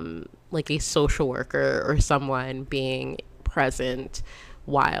 like a social worker or someone being present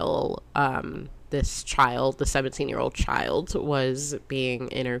while this child, the 17-year-old child, was being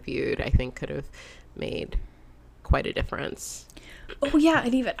interviewed, I think could have made quite a difference. Oh, yeah,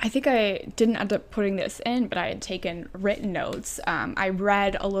 and even, I think I didn't end up putting this in, but I had taken written notes. I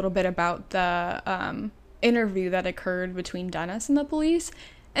read a little bit about the interview that occurred between Dennis and the police,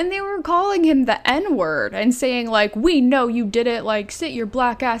 and they were calling him the N-word and saying, like, we know you did it, like, sit your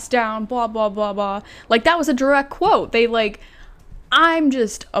black ass down, blah, blah, blah, blah. Like, that was a direct quote. They, like, I'm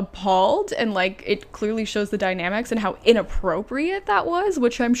just appalled, and like it clearly shows the dynamics and how inappropriate that was,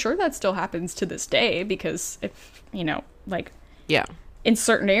 which I'm sure that still happens to this day, because if, like Yeah. in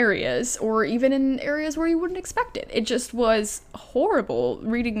certain areas or even in areas where you wouldn't expect it. It just was horrible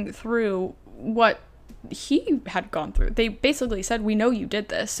reading through what he had gone through. They basically said, we know you did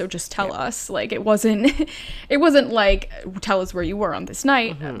this, so just tell us. Like, it wasn't like, tell us where you were on this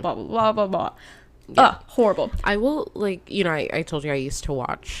night, blah, blah, blah, blah, blah. Yeah. Horrible. I will, like, I told you I used to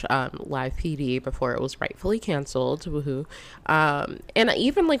watch Live PD before it was rightfully canceled. Woohoo. And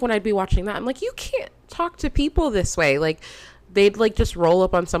even, like, when I'd be watching that, I'm like, you can't talk to people this way. Like, they'd, like, just roll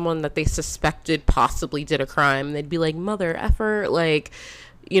up on someone that they suspected possibly did a crime. They'd be like, mother effer, like,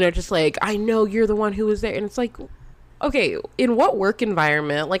 just like, I know you're the one who was there. And it's like, okay, in what work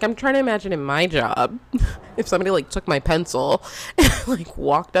environment? Like, I'm trying to imagine in my job, if somebody, like, took my pencil and, like,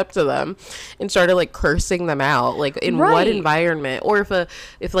 walked up to them and started, like, cursing them out. Like, in what environment? Or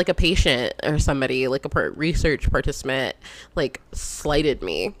if like, a patient or somebody, like, a research participant, like, slighted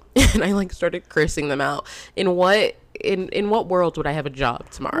me and I, like, started cursing them out. In what world would I have a job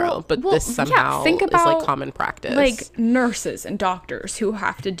tomorrow? But this somehow think about, is, like, common practice. Like, nurses and doctors who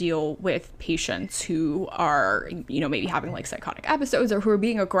have to deal with patients who are, maybe having, like, psychotic episodes or who are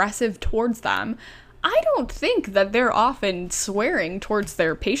being aggressive towards them. I don't think that they're often swearing towards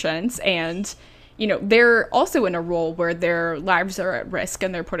their patients, and, they're also in a role where their lives are at risk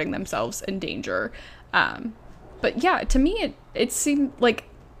and they're putting themselves in danger. But yeah, to me, it seemed like,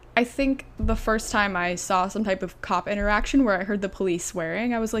 I think the first time I saw some type of cop interaction where I heard the police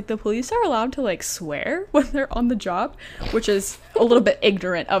swearing, I was like, the police are allowed to, like, swear when they're on the job, which is a little bit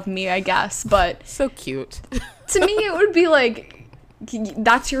ignorant of me, I guess, but so cute. To me, it would be like,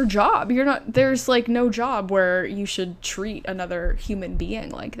 that's your job. There's, like, no job where you should treat another human being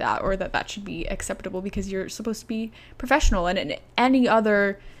like that, or that should be acceptable, because you're supposed to be professional, and in any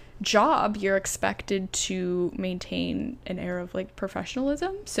other job you're expected to maintain an air of, like,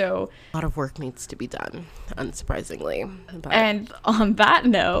 professionalism. So a lot of work needs to be done, unsurprisingly. And on that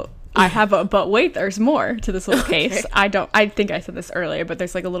note, I have but wait, there's more to this little case. I think I said this earlier, but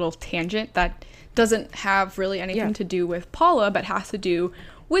there's, like, a little tangent that doesn't have really anything to do with Paula, but has to do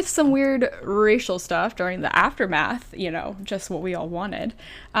with some weird racial stuff during the aftermath, just what we all wanted.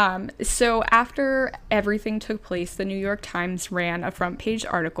 So after everything took place, the New York Times ran a front page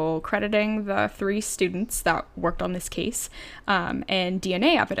article crediting the 3 students that worked on this case and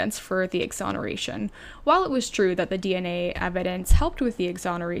DNA evidence for the exoneration. While it was true that the DNA evidence helped with the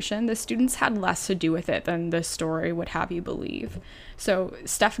exoneration, the students had less to do with it than the story would have you believe. So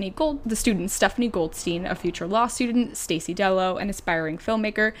the students Stephanie Goldstein, a future law student, Stacey Dello, an aspiring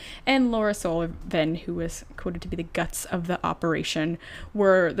filmmaker, and Laura Sullivan, who was quoted to be the guts of the operation,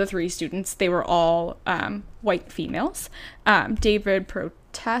 were the 3 students. They were all white females. David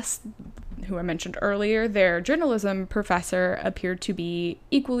Protest, who I mentioned earlier, their journalism professor, appeared to be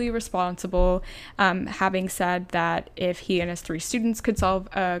equally responsible, having said that if he and his 3 students could solve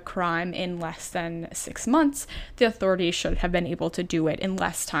a crime in less than 6 months, the authorities should have been able to do it in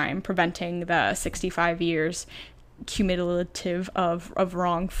less time, preventing the 65 years cumulative of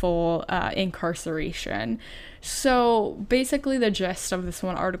wrongful incarceration. So basically the gist of this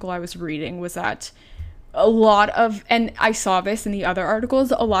one article I was reading was that a lot of, and I saw this in the other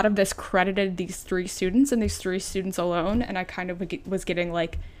articles, a lot of this credited these 3 students and these 3 students alone, and I kind of was getting,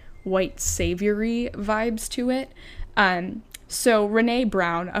 like, white saviory vibes to it. So Renee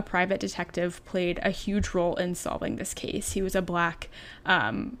Brown, a private detective, played a huge role in solving this case. He was a Black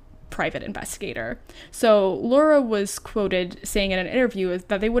private investigator. So Laura was quoted saying in an interview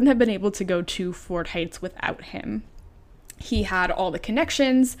that they wouldn't have been able to go to Fort Heights without him. He had all the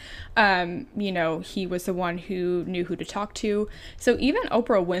connections, he was the one who knew who to talk to. So even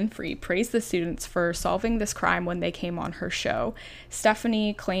Oprah Winfrey praised the students for solving this crime when they came on her show.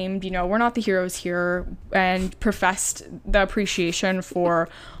 Stephanie claimed, we're not the heroes here, and professed the appreciation for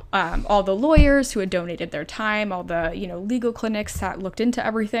all the lawyers who had donated their time, all the, legal clinics that looked into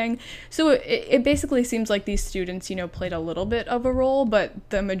everything. So it basically seems like these students, played a little bit of a role, but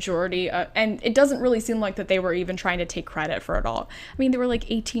the majority, and it doesn't really seem like that they were even trying to take credit for it all. I mean, they were like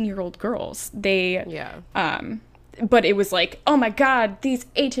 18-year-old girls. But it was like, oh my God, these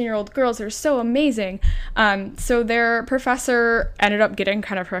 18-year-old girls are so amazing. So their professor ended up getting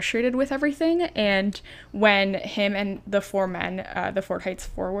kind of frustrated with everything. And when him and the 4 men, the Fort Heights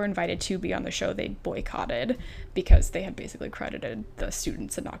 4, were invited to be on the show, they boycotted because they had basically credited the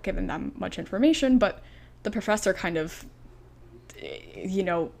students and not given them much information. But the professor kind of,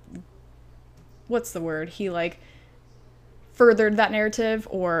 what's the word? He, like, furthered that narrative,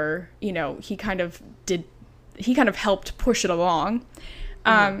 or, he kind of did he kind of helped push it along.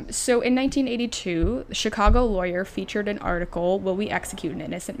 So in 1982, the Chicago Lawyer featured an article, Will We Execute an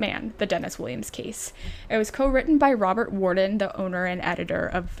Innocent Man? The Dennis Williams Case. It was co-written by Robert Warden, the owner and editor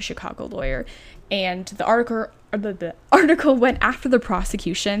of Chicago Lawyer. And the article went after the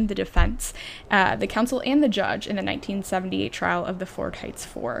prosecution, the defense, the counsel, and the judge in the 1978 trial of the Ford Heights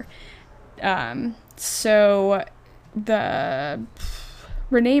Four. So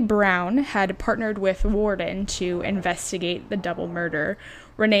Renee Brown had partnered with Warden to investigate the double murder.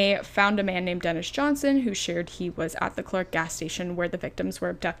 Renee found a man named Dennis Johnson who shared he was at the Clark gas station where the victims were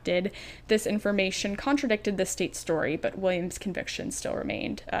abducted. This information contradicted the state's story, but Williams' conviction still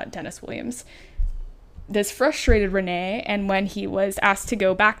remained, Dennis Williams. This frustrated Renee, and when he was asked to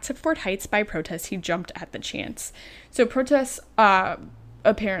go back to Fort Heights by protest, he jumped at the chance. So protests,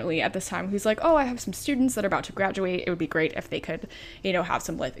 apparently at this time, he's like, oh, I have some students that are about to graduate. It would be great if they could, have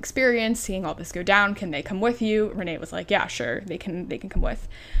some life experience, seeing all this go down. Can they come with you? Renee was like, yeah, sure, they can come with.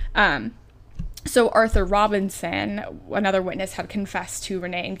 So Arthur Robinson, another witness, had confessed to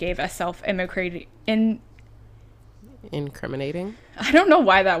Renee and gave a incriminating. I don't know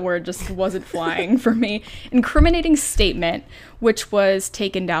why that word just wasn't flying for me. Incriminating statement, which was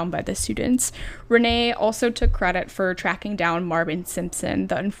taken down by the students. Renee also took credit for tracking down Marvin Simpson,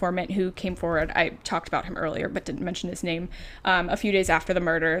 the informant who came forward. I talked about him earlier, but didn't mention his name. A few days after the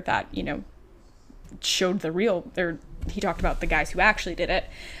murder that, showed he talked about the guys who actually did it.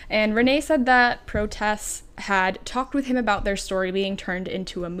 And Renee said that protests had talked with him about their story being turned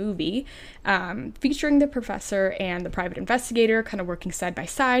into a movie, featuring the professor and the private investigator kind of working side by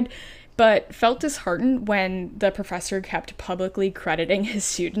side, but felt disheartened when the professor kept publicly crediting his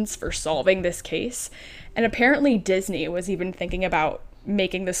students for solving this case. And apparently Disney was even thinking about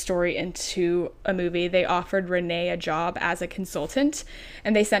making the story into a movie. They offered Renee a job as a consultant,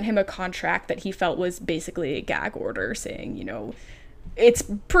 and they sent him a contract that he felt was basically a gag order saying, it's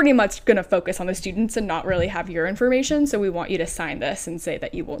pretty much going to focus on the students and not really have your information, so we want you to sign this and say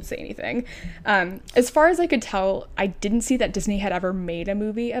that you won't say anything. As far as I could tell, I didn't see that Disney had ever made a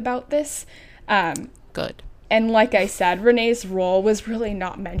movie about this. Good. And like I said, Renee's role was really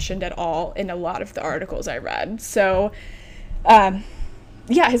not mentioned at all in a lot of the articles I read. So,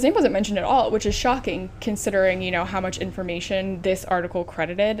 yeah, his name wasn't mentioned at all, which is shocking considering, how much information this article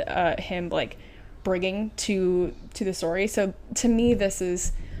credited him, bringing to the story. So to me, this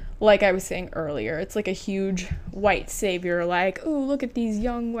is, like I was saying earlier, it's like a huge white savior, oh, look at these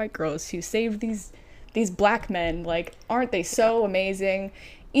young white girls who saved these black men. Aren't they so amazing?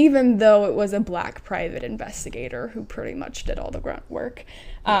 Even though it was a black private investigator who pretty much did all the grunt work.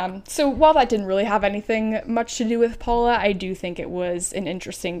 So while that didn't really have anything much to do with Paula, I do think it was an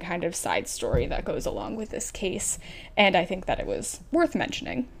interesting kind of side story that goes along with this case. And I think that it was worth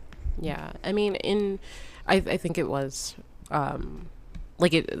mentioning. Yeah. I mean, I think it was,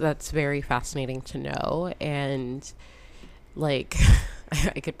 that's very fascinating to know. And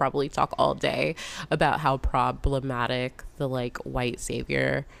I could probably talk all day about how problematic the white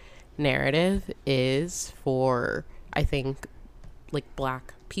savior narrative is for, I think,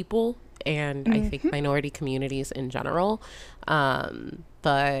 black people and I think minority communities in general.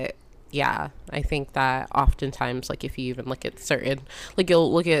 But yeah, I think that oftentimes, if you even look at certain,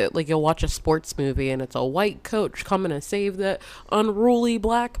 you'll watch a sports movie and it's a white coach coming to save that unruly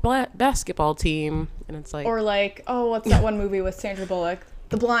black basketball team. And it's or what's that one movie with Sandra Bullock?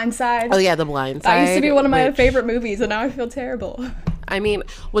 The Blind Side. Oh yeah, The Blind Side. That used to be one of my favorite movies, and now I feel terrible. I mean,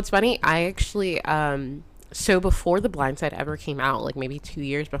 what's funny, I actually, so before The Blind Side ever came out, maybe 2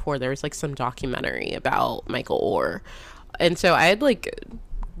 years before, there was some documentary about Michael Oher. And so I had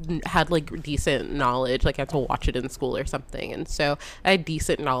had decent knowledge, I had to watch it in school or something, and so I had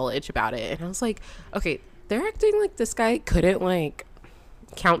decent knowledge about it, and I was like, okay, they're acting like this guy couldn't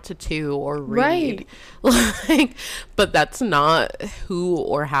count to two or read, right. But that's not who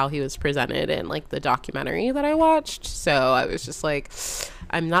or how he was presented in the documentary that I watched. So I was just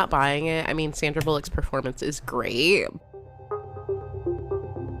I'm not buying it. I mean, Sandra Bullock's performance is great.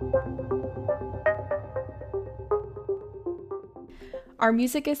 Our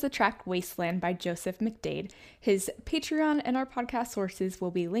music is the track Wasteland by Joseph McDade. His Patreon and our podcast sources will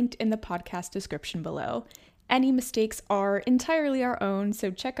be linked in the podcast description below. Any mistakes are entirely our own,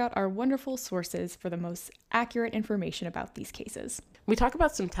 so check out our wonderful sources for the most accurate information about these cases. We talk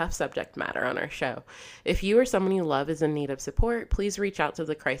about some tough subject matter on our show. If you or someone you love is in need of support, please reach out to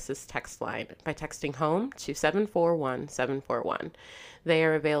the crisis text line by texting HOME to 741-741. They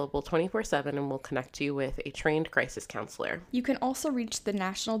are available 24/7 and will connect you with a trained crisis counselor. You can also reach the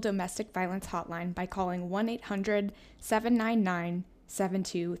National Domestic Violence Hotline by calling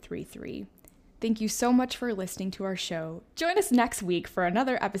 1-800-799-7233. Thank you so much for listening to our show. Join us next week for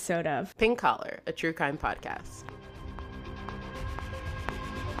another episode of Pink Collar, a true crime podcast.